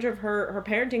tell how much of her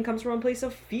parenting comes from a place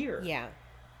of fear. Yeah.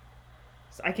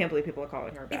 So I can't believe people are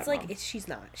calling her a bad It's like mom. she's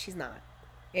not.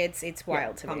 It's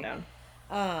wild to calm me. down.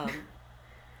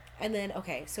 And then,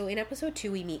 okay, so in episode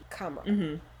 2, we meet Kamran.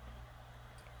 Mm-hmm.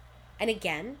 And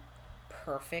again,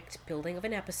 perfect building of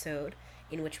an episode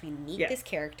in which we meet this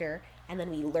character and then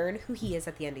we learn who he is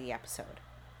at the end of the episode.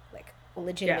 Like,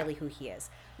 legitimately who he is.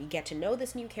 We get to know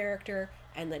this new character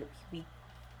and then we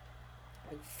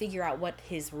figure out what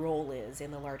his role is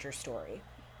in the larger story.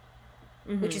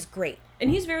 Mm-hmm. Which is great.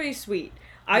 And he's very sweet.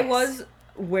 I was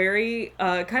wary,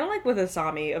 kind of like with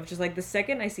Asami, of just like the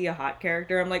second I see a hot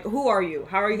character, I'm like, who are you?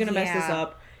 How are you going to mess this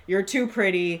up? You're too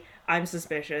pretty. I'm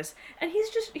suspicious. And he's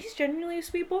genuinely a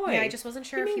sweet boy. Yeah, I just wasn't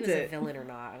sure if he was a villain or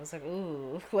not. I was like,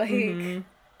 ooh, like,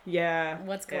 yeah,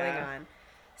 what's going on?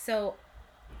 So,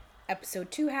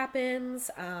 episode 2 happens.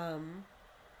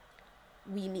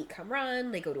 We meet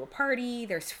Kamran. They go to a party.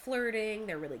 There's flirting.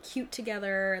 They're really cute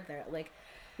together. They're like,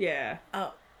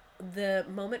 the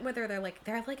moment where they're like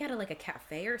at a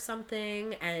cafe or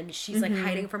something, and she's like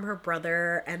hiding from her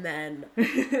brother, and then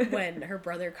when her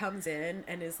brother comes in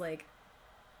and is like,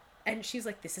 and she's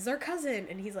like, this is our cousin,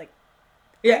 and he's like,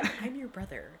 I'm your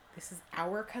brother, this is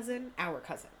our cousin.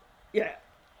 Yeah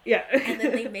And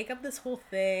then they make up this whole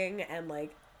thing, and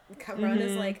like Kamran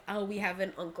is like, oh, we have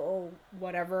an uncle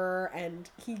whatever, and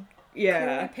he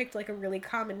clearly picked like a really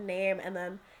common name, and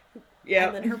then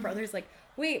her brother's like,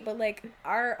 wait, but like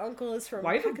our uncle is from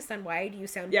Pakistan. Why do you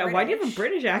sound British? Why do you have a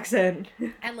British accent?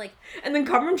 And like, and then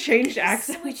Kamran changed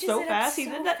accent so fast. He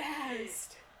did that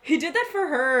fast. He did that for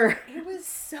her. It was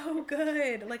so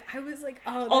good. Like, I was like,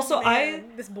 oh,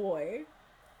 this boy.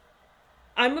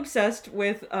 I'm obsessed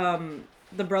with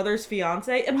the brother's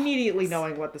fiance immediately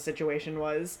knowing what the situation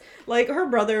was. Like, her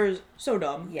brother's so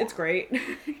dumb. Yeah. It's great.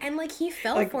 And like, he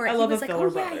fell for it. He was like,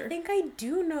 oh yeah, I think I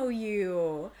do know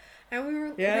you. And we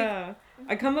were like,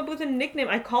 I come up with a nickname.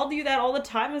 I called you that all the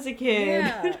time as a kid.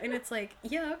 Yeah, and it's like,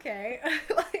 yeah, okay.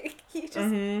 Like, he just,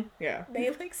 they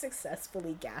like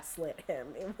successfully gaslit him.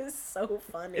 It was so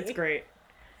funny. It's great.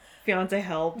 Fiance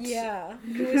helped. Yeah,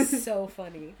 it was so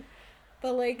funny.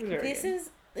 But like, this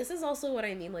is also what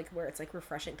I mean, like, where it's like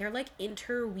refreshing. They're like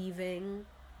interweaving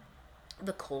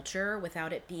the culture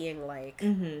without it being like,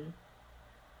 I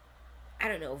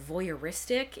don't know,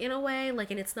 voyeuristic in a way. Like,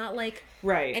 and it's not like,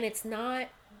 and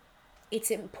it's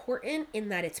important in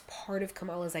that it's part of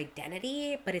Kamala's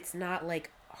identity, but it's not like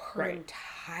her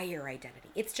entire identity.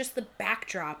 It's just the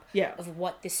backdrop of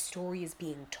what this story is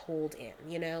being told in,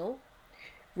 you know?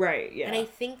 Right, yeah. And I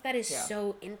think that is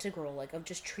so integral, like, of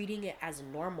just treating it as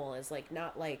normal, as like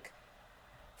not like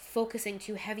focusing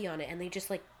too heavy on it, and they just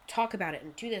like talk about it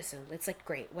and do this, and it's like,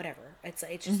 great, whatever. It's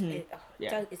just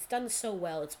it's done so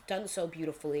well, it's done so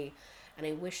beautifully, and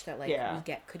I wish that like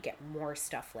we could get more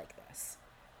stuff like this.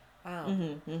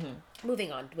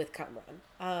 Moving on with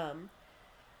Kamran.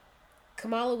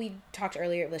 Kamala, we talked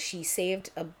earlier, was she saved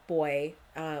a boy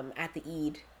at the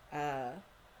Eid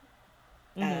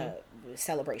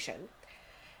celebration.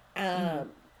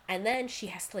 And then she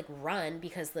has to like run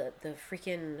because the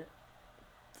freaking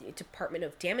Department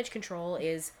of Damage Control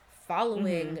is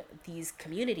following these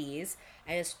communities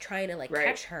and is trying to like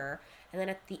catch her. And then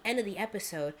at the end of the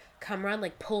episode, Kamran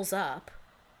like pulls up.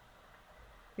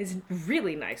 His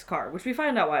really nice car, which we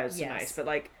find out why it's so nice, but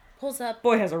like, pulls up.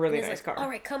 Boy has a really nice car. All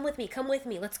right, come with me,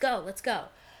 let's go.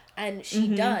 And she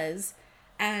does,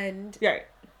 and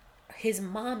his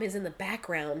mom is in the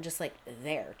background, just like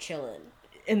there chilling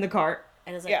in the cart,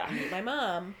 and is like, meet my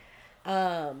mom.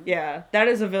 That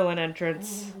is a villain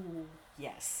entrance. Ooh,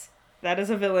 yes, that is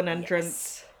a villain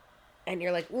entrance. Yes. And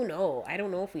you're like, oh no, I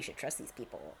don't know if we should trust these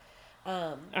people.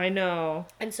 I know.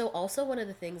 And so also one of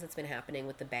the things that's been happening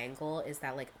with the bangle is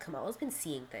that like Kamala's been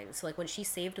seeing things. So like when she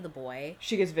saved the boy,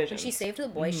 she gets visions. When she saved the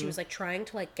boy, she was like trying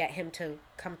to like get him to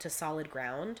come to solid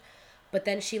ground, but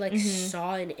then she like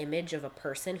saw an image of a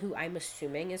person who I'm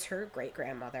assuming is her great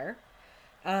grandmother.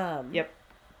 Yep.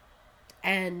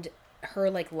 And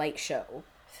her like light show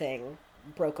thing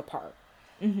broke apart.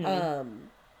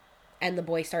 And the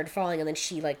boy started falling, and then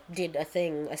she, like, did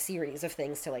a series of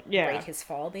things to, like, break his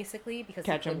fall, basically, because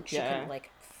she couldn't,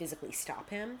 like, physically stop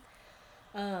him.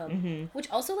 Which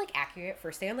also, like, accurate,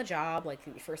 first day on the job,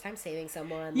 like, first time saving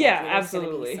someone. Yeah, like,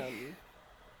 absolutely. Some,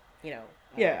 you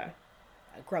know,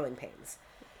 growing pains.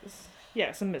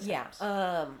 Yeah, some mishaps.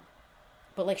 Yeah,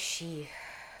 but, like,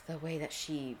 the way that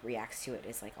she reacts to it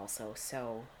is, like, also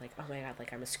so, like, oh my god,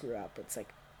 like, I'm a screw up. It's,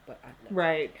 like, but no.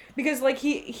 Right, because like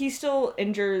he still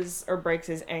injures or breaks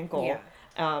his ankle,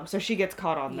 so she gets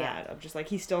caught on that of just like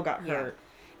he still got hurt,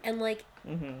 and like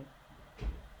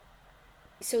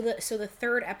so the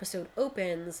third episode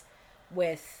opens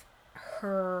with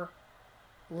her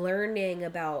learning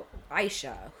about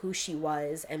Aisha, who she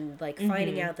was, and like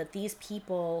finding out that these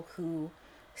people who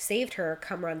saved her,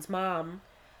 Kamran's mom,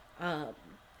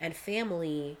 And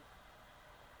family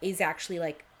is actually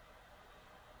like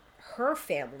her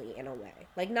family in a way,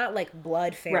 like not like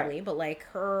blood family, Right. but like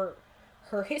her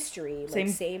history, like Same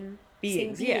same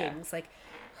beings. Yeah. beings. Like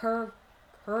her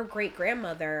her great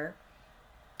grandmother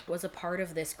was a part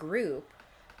of this group,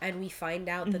 and we find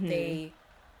out that Mm-hmm.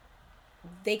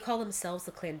 they call themselves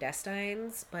the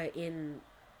clandestines, but in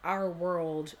our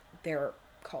world they're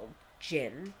called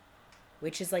jinn,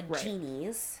 which is like Right.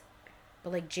 genies,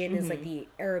 but like jinn is like Mm-hmm. the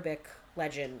Arabic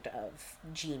legend of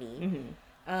genie.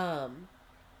 Mm-hmm. Um,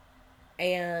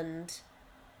 and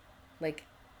like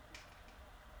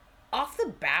off the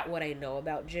bat, what I know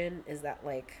about jinn is that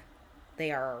like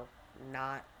they are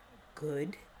not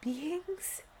good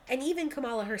beings. And even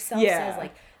Kamala herself says Yeah.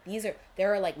 like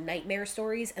there are like nightmare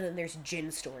stories and then there's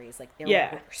jinn stories, like they're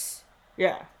Yeah. worse.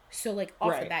 Yeah. So like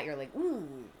off the Right. bat you're like,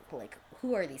 ooh, like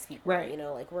who are these people? Right. You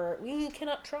know, like we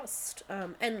cannot trust.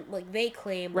 And like they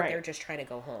claim that Right. they're just trying to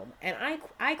go home. And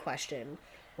I question,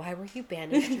 why were you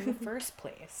banished in the first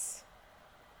place?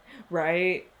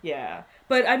 Right? Yeah.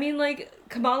 But I mean, like,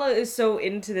 Kamala is so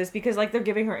into this because, like, they're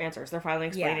giving her answers. They're finally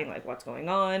explaining, Yeah. like, what's going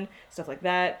on, stuff like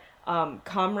that.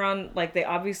 Kamran, like, they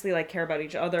obviously, like, care about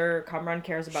each other. Kamran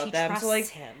cares about She them. trusts So, like,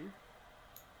 him.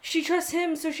 she trusts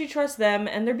him, so she trusts them,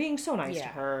 and they're being so nice to Yeah.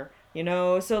 her, you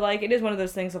know? So, like, it is one of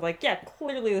those things of, like, yeah,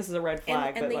 clearly this is a red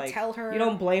flag, And but, they like, tell her you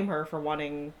don't blame her for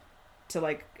wanting to,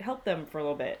 like, help them for a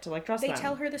little bit, to, like, trust they them.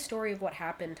 tell her the story of what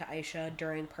happened to Aisha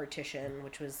during partition,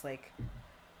 which was like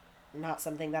not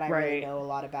something that I really Right. know a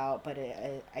lot about, but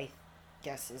I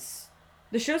guess is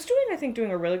The show's doing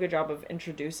a really good job of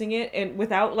introducing it and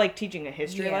without like teaching a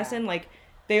history Yeah. lesson. Like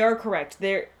they are correct.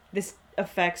 This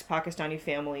affects Pakistani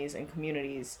families and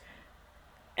communities,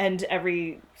 and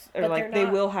But like they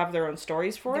will have their own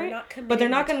stories for they're it. not committing But they're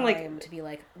not the gonna time like to be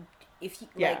like, if you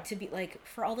yeah like to be like,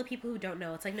 for all the people who don't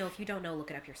know, it's like, no, if you don't know, look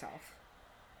it up yourself.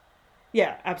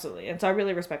 yeah, absolutely. And so I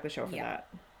really respect the show for Yeah.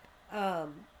 that.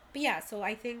 But yeah, so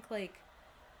I think like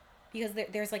because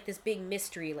there's like this big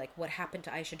mystery, like what happened to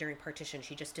Aisha during partition.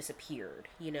 She just disappeared,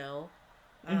 you know.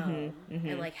 And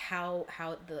like how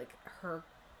the like her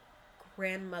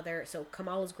grandmother, so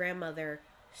Kamala's grandmother,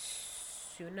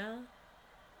 Suna.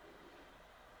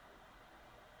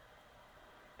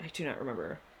 I do not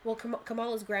remember. Well,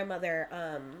 Kamala's grandmother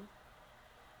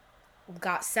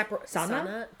got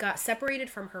Sana? got separated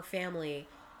from her family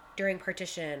during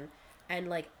partition, and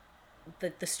like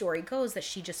the story goes that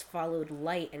she just followed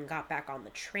Light and got back on the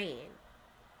train.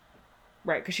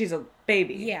 Right, because she's a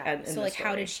baby. Yeah. And So like,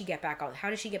 how did she get back on?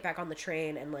 How did she get back on the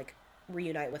train and like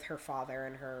reunite with her father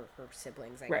and her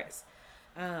siblings? I Right. guess.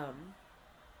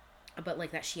 But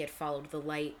like that she had followed the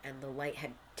light and the light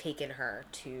had taken her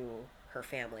to her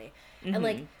family. And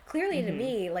like clearly to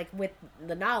me, like with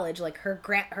the knowledge, like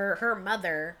her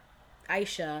mother,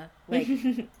 Aisha, like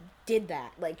did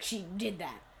that. Like she did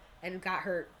that and got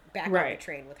her back on the Right.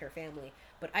 train with her family.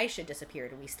 But Aisha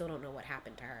disappeared and we still don't know what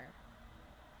happened to her.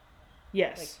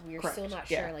 Yes. Like we're correct. still not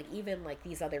Yeah. sure. Like even like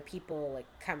these other people, like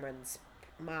Cameron's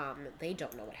mom, they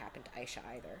don't know what happened to Aisha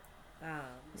either.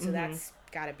 So that's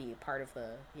got to be part of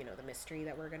the the mystery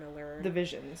that we're gonna learn. The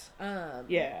visions. Um,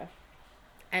 Yeah.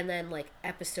 and then like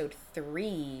episode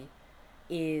 3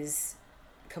 is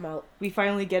come out. We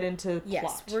finally get into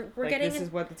Yes, plot. we're Like, getting this is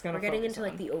what it's gonna we're getting focus into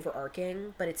like on. the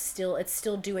overarching, but it's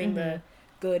still doing the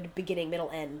good beginning, middle,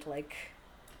 end. Like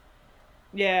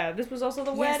Yeah, this was also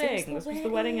the Yes, it was wedding. the This was the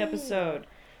wedding wedding. episode.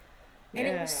 and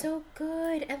it Yeah. was so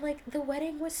good, and like the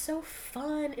wedding was so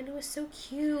fun, and it was so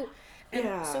cute. And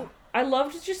Yeah. so I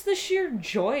loved just the sheer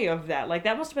joy of that. Like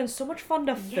that must have been so much fun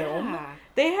to film. Yeah.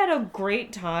 They had a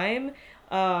great time.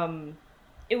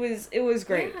 It was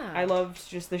great. Yeah. I loved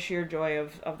just the sheer joy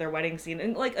of their wedding scene.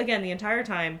 And like again, the entire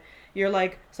time you're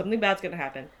like something bad's going to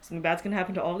happen. Something bad's going to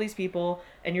happen to all these people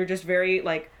and you're just very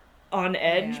like on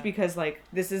edge Yeah. because like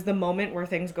this is the moment where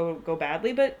things go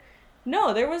badly, but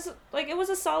no, there was like it was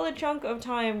a solid chunk of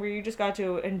time where you just got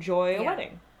to enjoy a Yeah.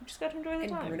 wedding. You just got to enjoy the and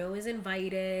time. Bruno is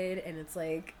invited, and it's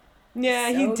like Yeah,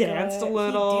 so he danced good. a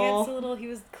little. He danced a little. He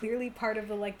was clearly part of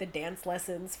the dance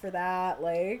lessons for that.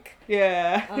 Like,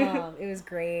 Yeah. it was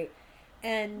great,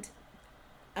 and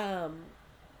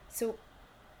so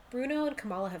Bruno and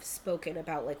Kamala have spoken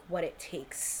about like what it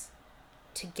takes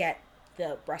to get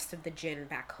the rest of the jinn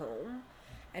back home,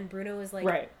 and Bruno is like,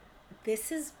 Right.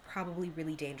 this is probably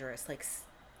really dangerous. Like,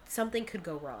 something could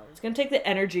go wrong. It's gonna take the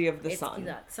energy of the sun.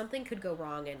 Yeah, something could go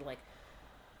wrong, and like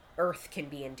Earth can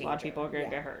be in danger. A lot of people are gonna Yeah.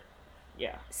 get hurt.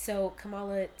 Yeah. So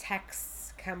Kamala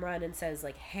texts Cameron and says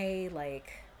like, "Hey,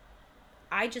 like,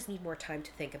 I just need more time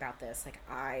to think about this. Like,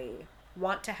 I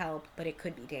want to help, but it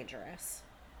could be dangerous."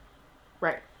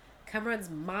 Right. Cameron's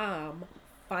mom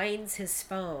finds his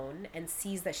phone and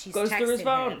sees that she's Goes through his texted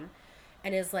phone. him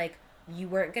and is like, you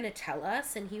weren't gonna tell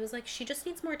us? And he was like, she just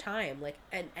needs more time. Like,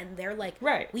 and they're like,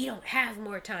 Right. we don't have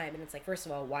more time. And it's like, first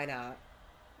of all, why not?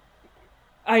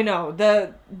 I know.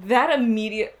 That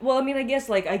immediate... Well, I mean, I guess,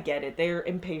 like, I get it. They're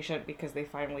impatient because they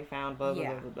finally found blah, blah,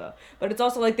 Yeah. blah, blah, blah. But it's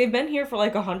also, like, they've been here for,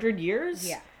 like, 100 years.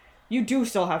 Yeah. You do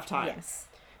still have time. Yes.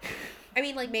 I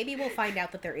mean, like, maybe we'll find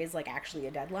out that there is, like, actually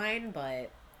a deadline, but...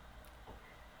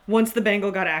 Once the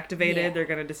bangle got activated, Yeah. they're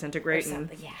gonna Or disintegrate and...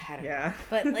 something. Yeah, I don't know. Yeah.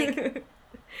 But, like,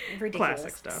 ridiculous.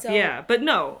 Classic stuff. So, yeah, but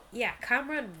no. Yeah,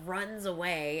 Kamran runs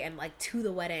away and, like, to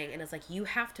the wedding and is like, you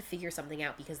have to figure something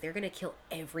out because they're gonna kill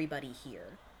everybody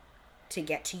here to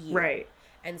get to you. Right.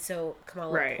 And so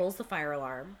Kamala Right. pulls the fire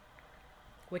alarm,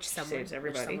 which saves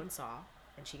everybody. someone saw,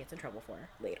 and she gets in trouble for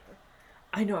later.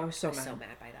 I know, I was so I'm mad. so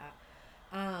mad by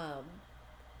that.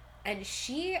 And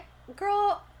she,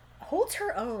 girl, holds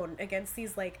her own against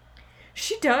these, like,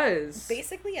 She does.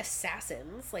 basically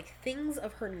assassins, like, things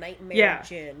of her nightmare Yeah.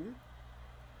 djinn.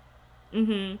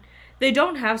 Mm-hmm. They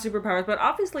don't have superpowers, but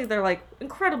obviously they're, like,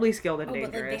 incredibly skilled and Oh,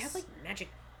 dangerous. but, like, they have, like, magic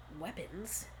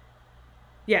weapons.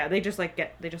 Yeah, they just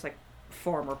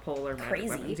form or pull their magic Crazy.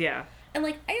 weapons. Yeah. And,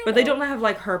 like, I don't But know. they don't have,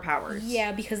 like, her powers.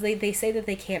 Yeah, because they say that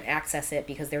they can't access it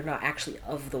because they're not actually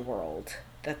of the world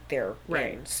that they're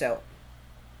Right. in. So,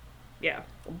 Yeah.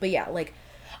 but yeah, like,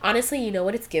 honestly, you know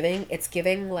what it's giving? It's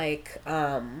giving, like,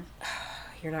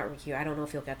 you're not Ricky. I don't know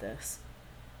if you'll get this.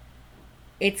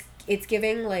 It's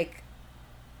giving, like,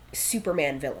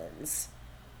 Superman villains.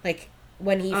 Like,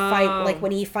 when he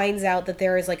when he finds out that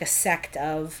there is, like, a sect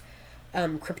of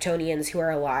Kryptonians who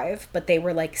are alive, but they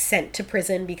were, like, sent to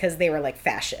prison because they were, like,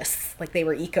 fascists. Like, they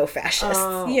were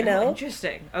eco-fascists, you know?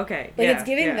 Interesting. Okay. Like, yeah, it's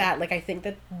giving yeah. that. Like, I think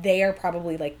that they are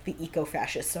probably, like, the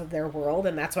eco-fascists of their world,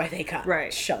 and that's why they got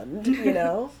Right. shunned, you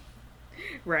know?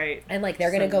 Right. And, like, they're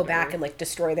gonna go Shunned back or- and, like,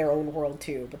 destroy their own world,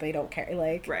 too, but they don't care,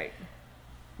 like... Right.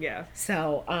 Yeah.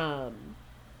 So,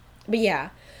 but yeah.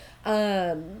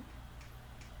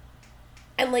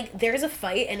 And, like, there's a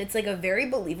fight, and it's, like, a very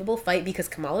believable fight because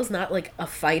Kamala's not, like, a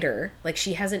fighter. Like,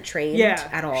 she hasn't trained Yeah.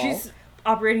 at all. She's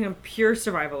operating on pure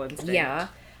survival instinct. Yeah.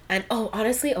 And, oh,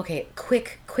 honestly, okay,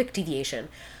 quick deviation.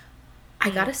 I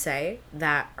gotta say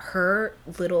that her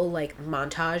little, like,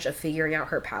 montage of figuring out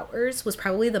her powers was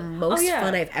probably the most yeah.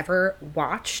 fun I've ever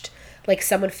watched. Like,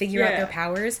 someone figure out Yeah. their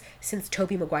powers since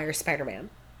Tobey Maguire's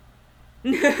Spider-Man.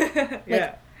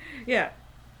 Yeah. Yeah.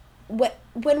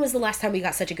 When was the last time we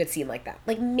got such a good scene like that?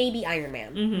 Like, maybe Iron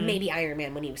Man. Mm-hmm. Maybe Iron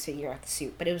Man when he was figuring out the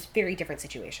suit. But it was a very different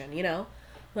situation, you know?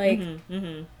 Like,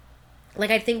 Mm-hmm. like,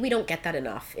 I think we don't get that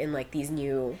enough in, like, these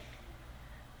new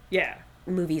Yeah.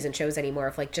 movies and shows anymore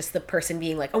of, like, just the person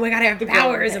being like, oh my god, I have The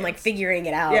powers, golden and, like, pants. figuring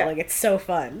it out. Yeah. Like, it's so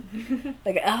fun.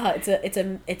 Like,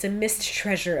 it's a missed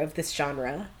treasure of this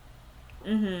genre.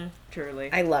 Mm-hmm. Truly.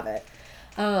 I love it.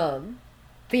 But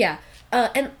yeah.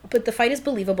 But the fight is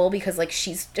believable because, like,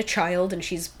 she's a child and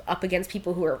she's up against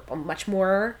people who are much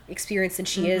more experienced than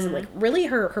she is, and, like, really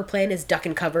her plan is duck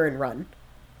and cover and run.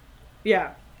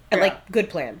 Yeah. And, Yeah. like, good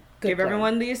plan. Good Give plan.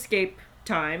 everyone the escape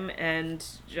time and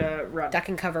run. Duck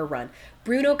and cover, run.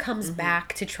 Bruno comes Mm-hmm.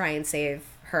 back to try and save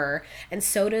her, and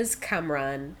so does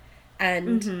Kamran,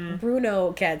 and Mm-hmm.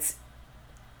 Bruno gets,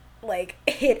 like,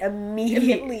 hit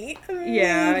immediately.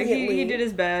 Yeah, he Immediately. did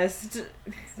his best.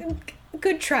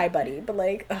 Good try, buddy, but,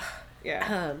 like, ugh.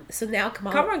 Yeah. So now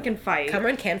Kamran can fight.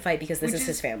 Kamran can fight because this Which is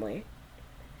his is- family.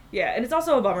 Yeah, and it's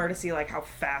also a bummer to see, like, how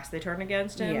fast they turn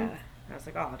against him. Yeah. And I was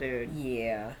like, oh, dude.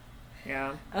 Yeah.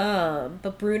 Yeah.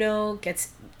 But Bruno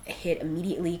gets hit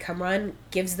immediately. Kamran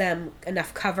gives them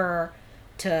enough cover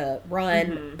to run,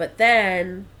 Mm-hmm. but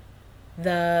then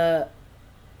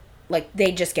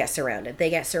they just get surrounded. They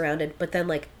get surrounded, but then,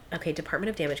 like, okay, Department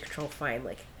of Damage Control, fine.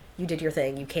 Like, you did your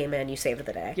thing. You came in. You saved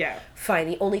the day. Yeah. Fine.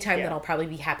 The only time Yeah. that I'll probably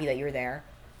be happy that you're there.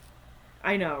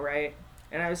 I know, right?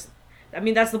 And I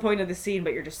mean, that's the point of the scene,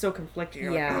 but you're just so conflicted.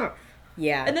 You're Yeah. like, ugh.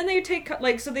 Yeah. And then they take,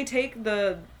 so they take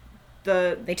the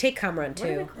they take Kamran, what are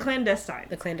too. they? Clandestine.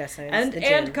 The clandestines. and the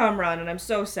gym. and Kamran, and I'm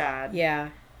so sad. Yeah.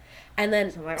 And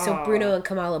then, So I'm like, so aw. Bruno and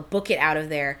Kamala book it out of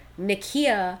there.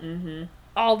 Nakia,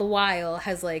 all the while,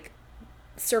 has, like,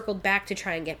 circled back to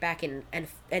try and get back and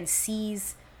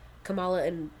sees Kamala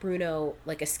and Bruno,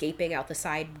 like, escaping out the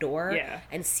side door. Yeah.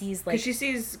 And sees, like... Because she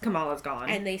sees Kamala's gone.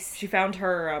 And she found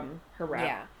her wrap.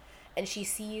 Yeah. And she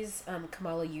sees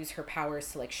Kamala use her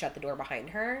powers to, like, shut the door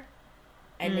behind her.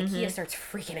 And Nakia starts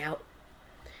freaking out.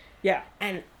 Yeah.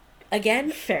 And,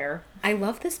 again... Fair. I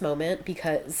love this moment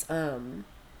because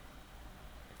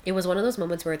it was one of those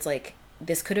moments where it's like,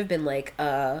 this could have been like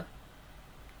a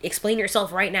explain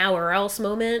yourself right now or else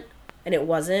moment, and it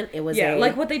wasn't. It was Yeah,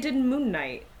 like what they did in Moon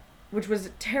Knight. which was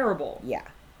terrible. Yeah.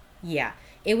 Yeah.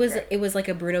 It was Right. it was like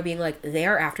a Bruno being like, they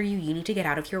are after you, you need to get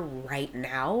out of here right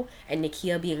now. And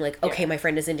Nakia being like, okay, Yeah. my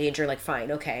friend is in danger, like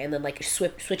fine, okay. And then like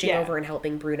switching Yeah. over and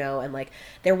helping Bruno, and like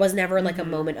there was never like a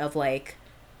moment of like,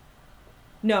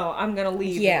 No, I'm gonna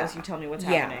leave Yeah. unless you tell me what's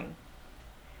Yeah. happening.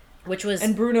 which was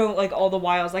And Bruno, like, all the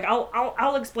while is like,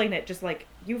 I'll explain it. Just like,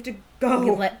 you have to go.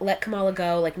 let Kamala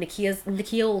go. Like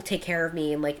Nakia will take care of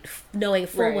me, and like knowing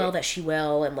full Right. well that she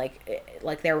will, and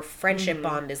like their friendship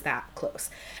bond is that close.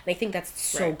 And I think that's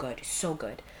so Right. good, so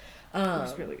good. It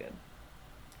was really good.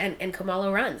 And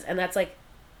Kamala runs, and that's like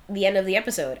the end of the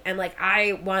episode. And like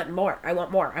I want more. I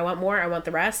want more. I want more. I want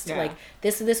the rest. Yeah. Like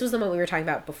this was the moment we were talking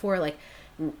about before. Like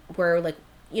where like,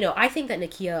 you know, I think that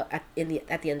Nakia at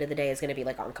the end of the day is going to be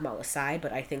like on Kamala's side,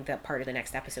 but I think that part of the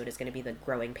next episode is going to be the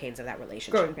growing pains of that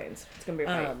relationship. Growing pains. It's gonna be a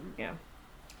fight. Yeah.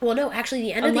 Well, no, actually,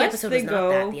 the end of the Unless episode they was not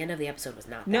that. go- The end of the episode was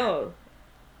not that. No,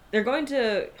 they're going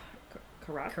to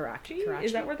Karachi. Karachi.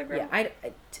 Is that where the Yeah, grandma?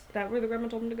 That where the grandma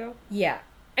told them to go? yeah.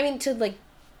 I mean, to like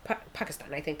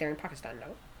Pakistan. I think they're in Pakistan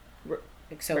now. R-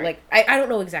 Like, so Right. like I don't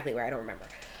know exactly where. I don't remember.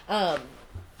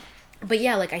 But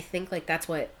yeah, like I think like that's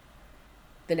what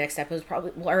the next episode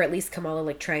probably, or at least Kamala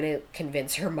like trying to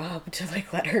convince her mom to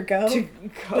like let her go. To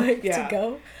go. Like, Yeah. to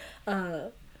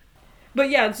go. But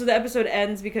yeah, so the episode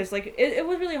ends because like it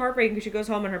was really heartbreaking because she goes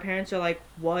home and her parents are like,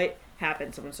 "What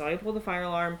happened? Someone saw you pull the fire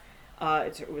alarm.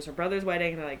 It was her brother's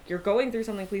wedding. And they're like, you're going through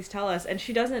something. Please tell us." And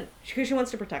she doesn't, because she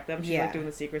wants to protect them. She's Yeah. like doing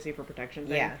the secrecy for protection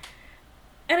thing. Yeah.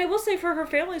 And I will say, for her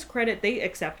family's credit, they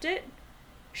accept it.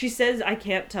 She says, "I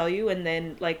can't tell you," and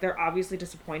then like they're obviously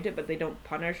disappointed, but they don't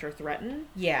punish or threaten.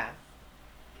 Yeah.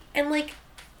 And like,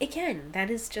 again, that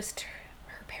is just,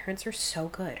 her parents are so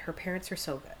good. Her parents are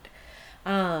so good.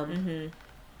 And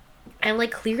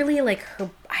like clearly like her,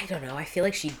 I don't know, I feel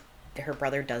like her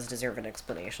brother does deserve an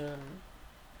explanation.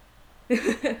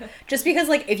 Just because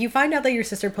like if you find out that your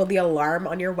sister pulled the alarm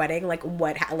on your wedding, like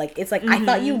like it's like, I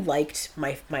thought you liked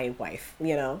my wife,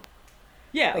 you know?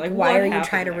 Yeah, Like, like why what are you happened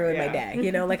trying to there? ruin my Yeah. day?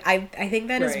 You know, like I think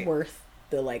that is Right. worth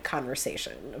the like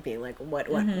conversation of being like, what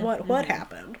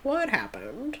happened? What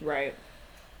happened? Right.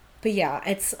 But yeah,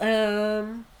 it's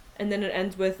And then it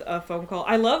ends with a phone call.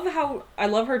 I love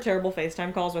her terrible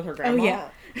FaceTime calls with her grandma. oh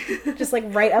yeah, just like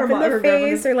right up Her in mo- the her grandma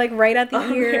face is- or like right at the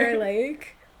Oh, ear, yeah.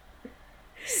 like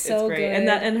so It's great. good.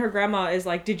 And her grandma is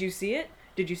like, "Did you see it?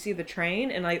 Did you see the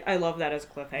train?" And I love that as a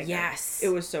cliffhanger. Yes. It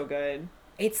was so good.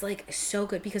 It's like so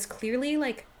good because clearly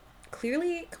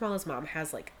Kamala's mom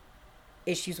has like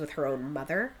issues with her own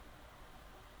mother.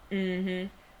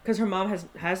 Because her mom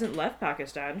hasn't left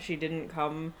Pakistan. She didn't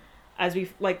come, as we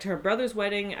like, to her brother's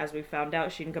wedding. As we found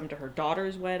out, she didn't come to her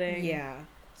daughter's wedding. Yeah.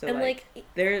 So And, like,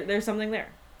 there's something there.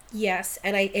 Yes,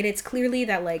 and it's clearly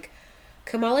that like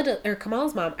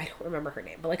Kamala's mom, I don't remember her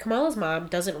name, but like Kamala's mom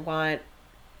doesn't want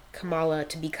Kamala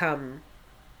to become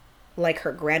like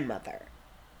her grandmother.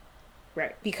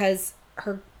 Right. Because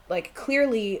her like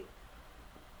clearly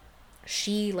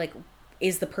she like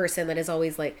is the person that is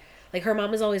always like her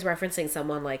mom is always referencing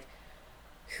someone like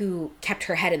who kept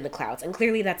her head in the clouds, and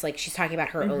clearly that's like she's talking about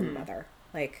her own mother,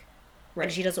 like Right.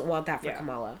 and she doesn't want that for Yeah.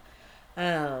 Kamala.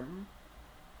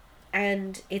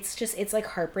 And it's like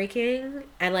heartbreaking,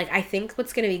 and like I think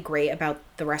what's going to be great about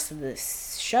the rest of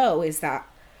this show is that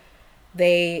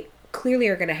they clearly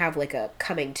are going to have like a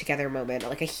coming together moment,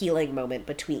 like a healing moment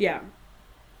between Yeah.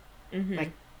 Mm-hmm.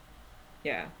 like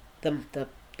Yeah.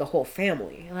 the whole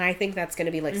family, and I think that's going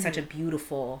to be like such a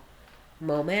beautiful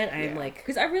moment. I'm like,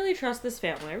 because I really trust this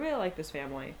family. I really like this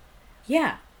family.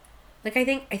 yeah, like I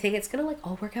think it's gonna like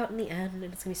all work out in the end, and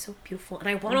it's gonna be so beautiful, and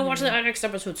I want to watch the next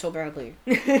episode so badly.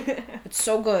 It's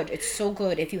so good. It's so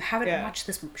good. If you haven't Yeah. watched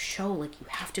this show, like you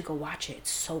have to go watch it.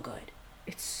 It's so good.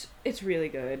 It's really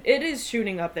good. It is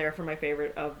shooting up there for my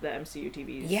favorite of the MCU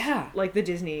TVs. Yeah. Like the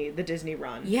Disney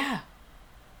run. Yeah.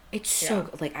 It's so Yeah.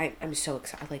 good. Like I'm so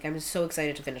excited. Like I'm so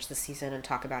excited to finish the season and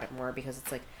talk about it more, because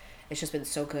it's like it's just been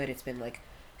so good. It's been like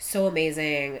so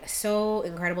amazing, so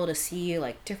incredible to see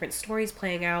like different stories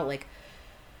playing out. Like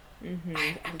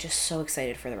I'm just so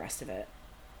excited for the rest of it.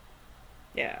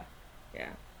 Yeah. Yeah.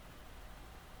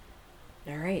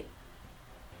 All right.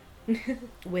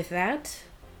 With that,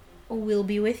 we'll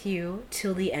be with you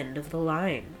till the end of the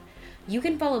line. You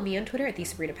can follow me on Twitter at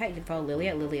TheSabrinaPet. You can follow Lily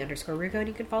at Lily_Rico. And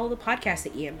you can follow the podcast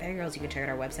at EM Fangirls. You can check out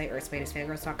our website,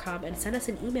 earthspanisfangirls.com, and send us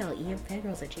an email at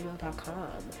emfangirls@gmail.com.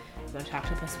 You want to talk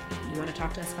to us? You want to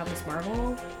talk to us about Miss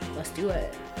Marvel? Let's do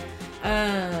it.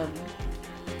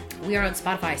 We are on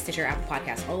Spotify, Stitcher, Apple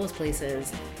Podcasts, all those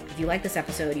places. If you like this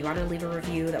episode, you want to leave a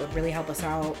review, that would really help us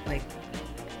out. Like,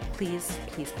 please,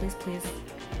 please, please, please,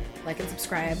 like and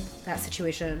subscribe. That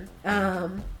situation.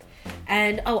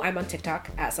 And, I'm on TikTok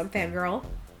at some fangirl.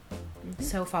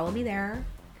 So follow me there.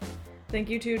 Thank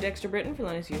you to Dexter Britton for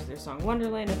letting us use their song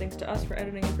Wonderland, and thanks to us for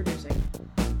editing and producing.